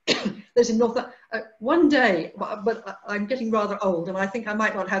there's enough, one day, but I'm getting rather old and I think I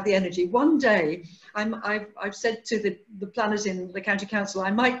might not have the energy. One day, I've said to the planners in the county council,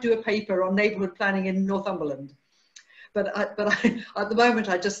 I might do a paper on neighbourhood planning in Northumberland. But at the moment,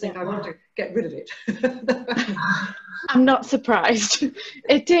 I just think I want to get rid of it. I'm not surprised.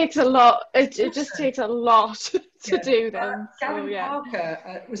 It takes a lot. It just takes a lot to do them. Gavin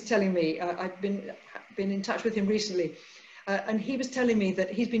Parker was telling me, I've been in touch with him recently, and he was telling me that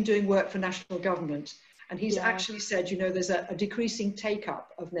he's been doing work for national government, and he's actually said, you know, there's a decreasing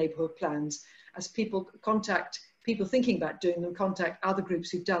take-up of neighbourhood plans as people thinking about doing them contact other groups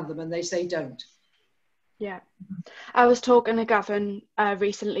who've done them, and they say don't. Yeah, I was talking to Gavin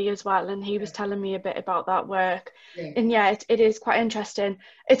recently as well, and he was telling me a bit about that work. And yeah, it is quite interesting.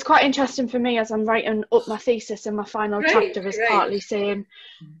 It's quite interesting for me as I'm writing up my thesis, and my final chapter is partly saying,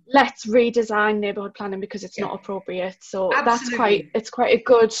 let's redesign neighbourhood planning because it's not appropriate. So it's quite a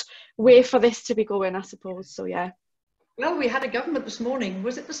good way for this to be going, I suppose. So yeah. Well, we had a government this morning.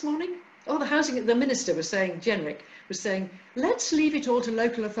 Was it this morning? Oh, the minister was saying, Jenrick was saying, let's leave it all to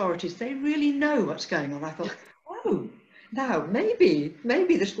local authorities. They really know what's going on. I thought, oh, now maybe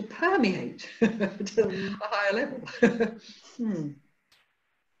this will permeate to a higher level.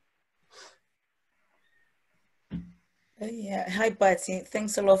 Yeah, hi Patsy,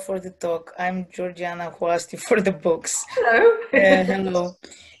 thanks a lot for the talk. I'm Georgiana, who asked you for the books. Hello. Hello.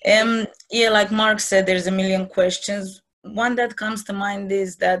 Yeah, like Mark said, there's a million questions. One that comes to mind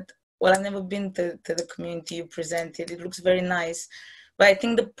is that, well, I've never been to the community you presented. It looks very nice. But I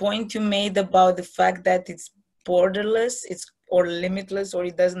think the point you made about the fact that it's borderless, or limitless, or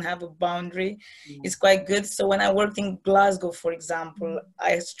it doesn't have a boundary is quite good. So when I worked in Glasgow, for example,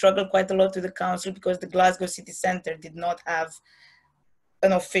 I struggled quite a lot with the council because the Glasgow city centre did not have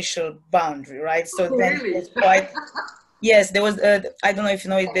an official boundary, right? So then it was quite... Yes, there was, I don't know if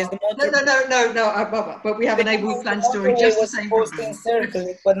you know it, there's the motor... No, but we have a neighbourhood plan story just the same. Supposed to encircle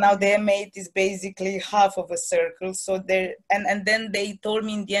it, but now the M8 is basically half of a circle. So there, and then they told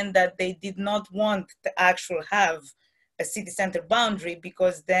me in the end that they did not want to actually have a city centre boundary,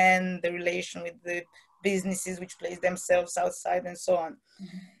 because then the relation with the businesses which place themselves outside and so on.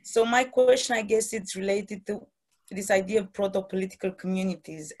 So my question, I guess, it's related to this idea of proto-political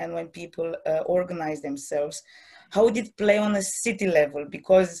communities and when people organize themselves. How would it play on a city level?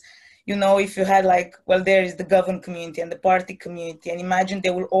 Because, you know, if you had like, well, there is the governed community and the party community, and imagine they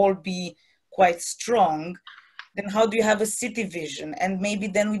will all be quite strong, then how do you have a city vision? And maybe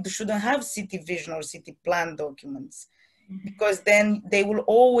then we shouldn't have city vision or city plan documents, because then they will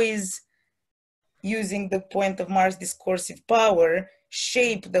always, using the point of Marx's discursive power,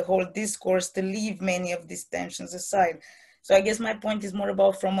 shape the whole discourse to leave many of these tensions aside. So I guess my point is more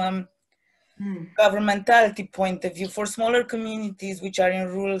about from a governmentality point of view. For smaller communities which are in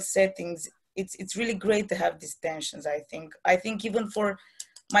rural settings, it's really great to have these tensions, I think. I think even for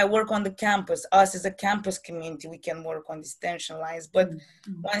my work on the campus, us as a campus community, we can work on these tension lines. But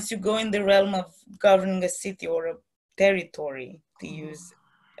once you go in the realm of governing a city or a territory, to use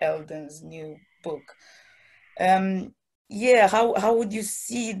Eldon's new book, yeah, how would you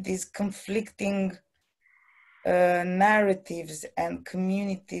see these conflicting narratives and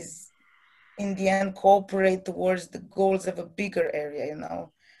communities in the end cooperate towards the goals of a bigger area, you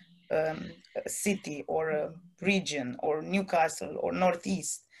know, a city or a region or Newcastle or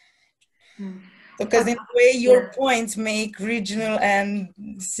Northeast? Because in a way your points make regional and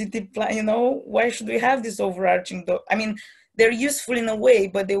city plan, you know, why should we have this overarching, I mean, they're useful in a way,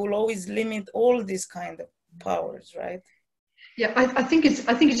 but they will always limit all these kind of powers, right? Yeah, I think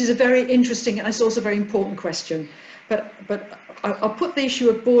it is a very interesting and it's also a very important question. But I'll put the issue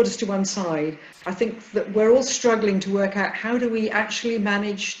of borders to one side. I think that we're all struggling to work out how do we actually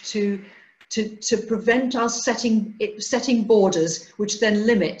manage to prevent us setting borders which then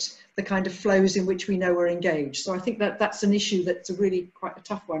limit the kind of flows in which we know we're engaged. So I think that that's an issue that's a really quite a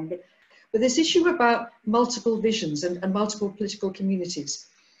tough one. But this issue about multiple visions and multiple political communities.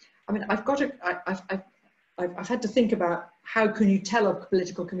 I mean, I've had to think about how can you tell a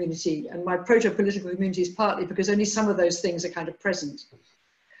political community, and my proto-political community is partly because only some of those things are kind of present.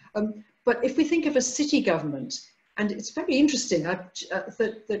 But if we think of a city government, and it's very interesting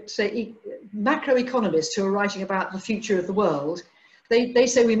that say macroeconomists who are writing about the future of the world, they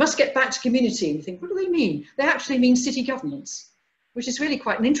say we must get back to community, and you think, what do they mean? They actually mean city governments, which is really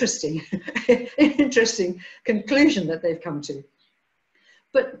quite an interesting, interesting conclusion that they've come to.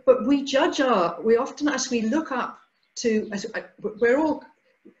 But we often, as we look up to,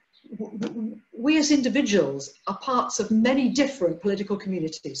 we as individuals are parts of many different political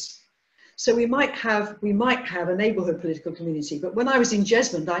communities. So we might have a neighbourhood political community, but when I was in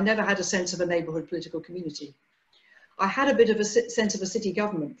Jesmond, I never had a sense of a neighbourhood political community. I had a bit of a sense of a city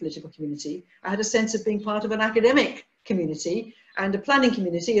government political community. I had a sense of being part of an academic community and a planning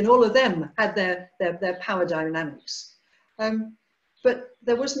community, and all of them had their power dynamics. But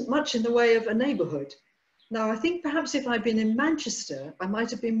there wasn't much in the way of a neighbourhood. Now, I think perhaps if I'd been in Manchester, I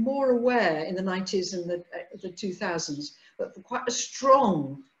might have been more aware in the 90s and the 2000s that quite a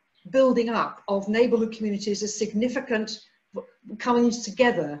strong building up of neighbourhood communities as significant comings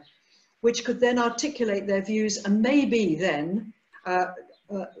together, which could then articulate their views and maybe then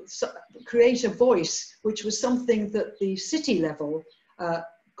create a voice, which was something that the city level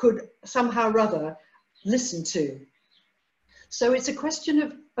could somehow or other listen to. So it's a question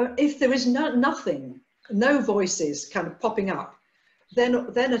of if there is nothing, no voices kind of popping up, then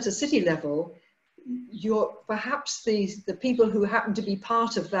at a city level, perhaps the people who happen to be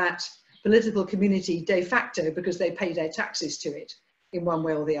part of that political community de facto because they pay their taxes to it in one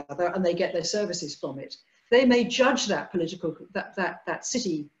way or the other and they get their services from it, they may judge that that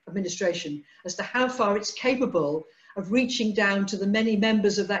city administration as to how far it's capable of reaching down to the many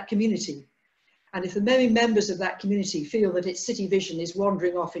members of that community. And if the many members of that community feel that its city vision is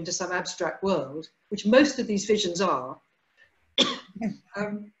wandering off into some abstract world, which most of these visions are,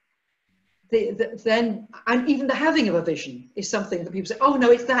 then, and even the having of a vision is something that people say, oh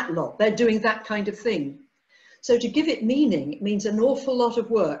no, it's that lot, they're doing that kind of thing. So to give it meaning, it means an awful lot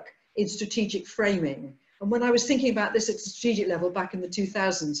of work in strategic framing. And when I was thinking about this at the strategic level back in the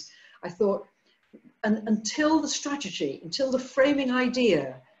 2000s, I thought, until the strategy, until the framing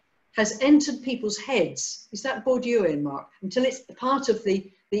idea has entered people's heads, is that Bourdieuian, Mark? Until it's part of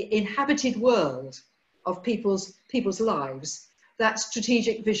the inhabited world of people's lives, that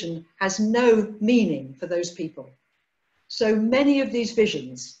strategic vision has no meaning for those people. So many of these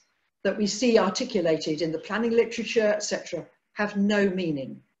visions that we see articulated in the planning literature, etc., have no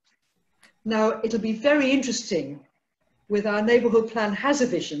meaning. Now, it'll be very interesting with our neighbourhood plan has a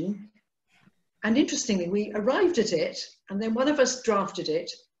vision, and interestingly, we arrived at it, and then one of us drafted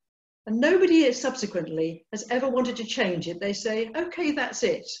it, and nobody subsequently has ever wanted to change it. They say, okay, that's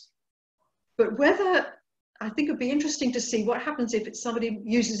it. But whether, I think it would be interesting to see what happens if somebody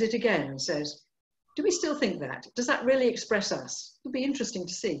uses it again and says, do we still think that? Does that really express us? It would be interesting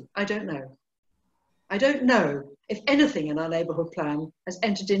to see. I don't know. I don't know if anything in our neighbourhood plan has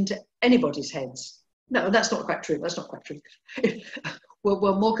entered into anybody's heads. No, that's not quite true. That's not quite true.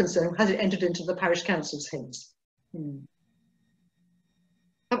 We're more concerned, has it entered into the parish council's heads?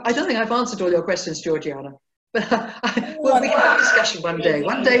 I don't think I've answered all your questions, Georgiana, but we can have a discussion one day.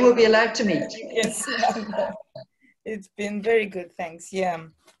 One day we'll be allowed to meet. Yes, it's been very good, thanks. Yeah.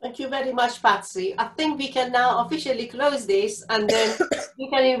 Thank you very much, Patsy. I think we can now officially close this, and then we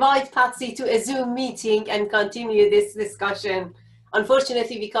can invite Patsy to a Zoom meeting and continue this discussion.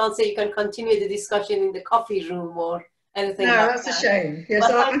 Unfortunately, we can't say you can continue the discussion in the coffee room or anything like that. No, that's a shame. Yes,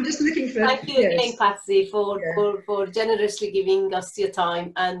 I'm just looking for... Thank you again, Patsy, for generously giving us your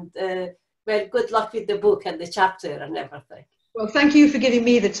time, and well, good luck with the book and the chapter and everything. Well, thank you for giving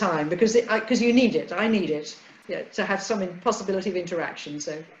me the time, because you need it. I need it. Yeah, to have some possibility of interaction.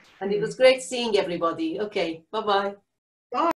 So, and it was great seeing everybody. Okay, bye-bye.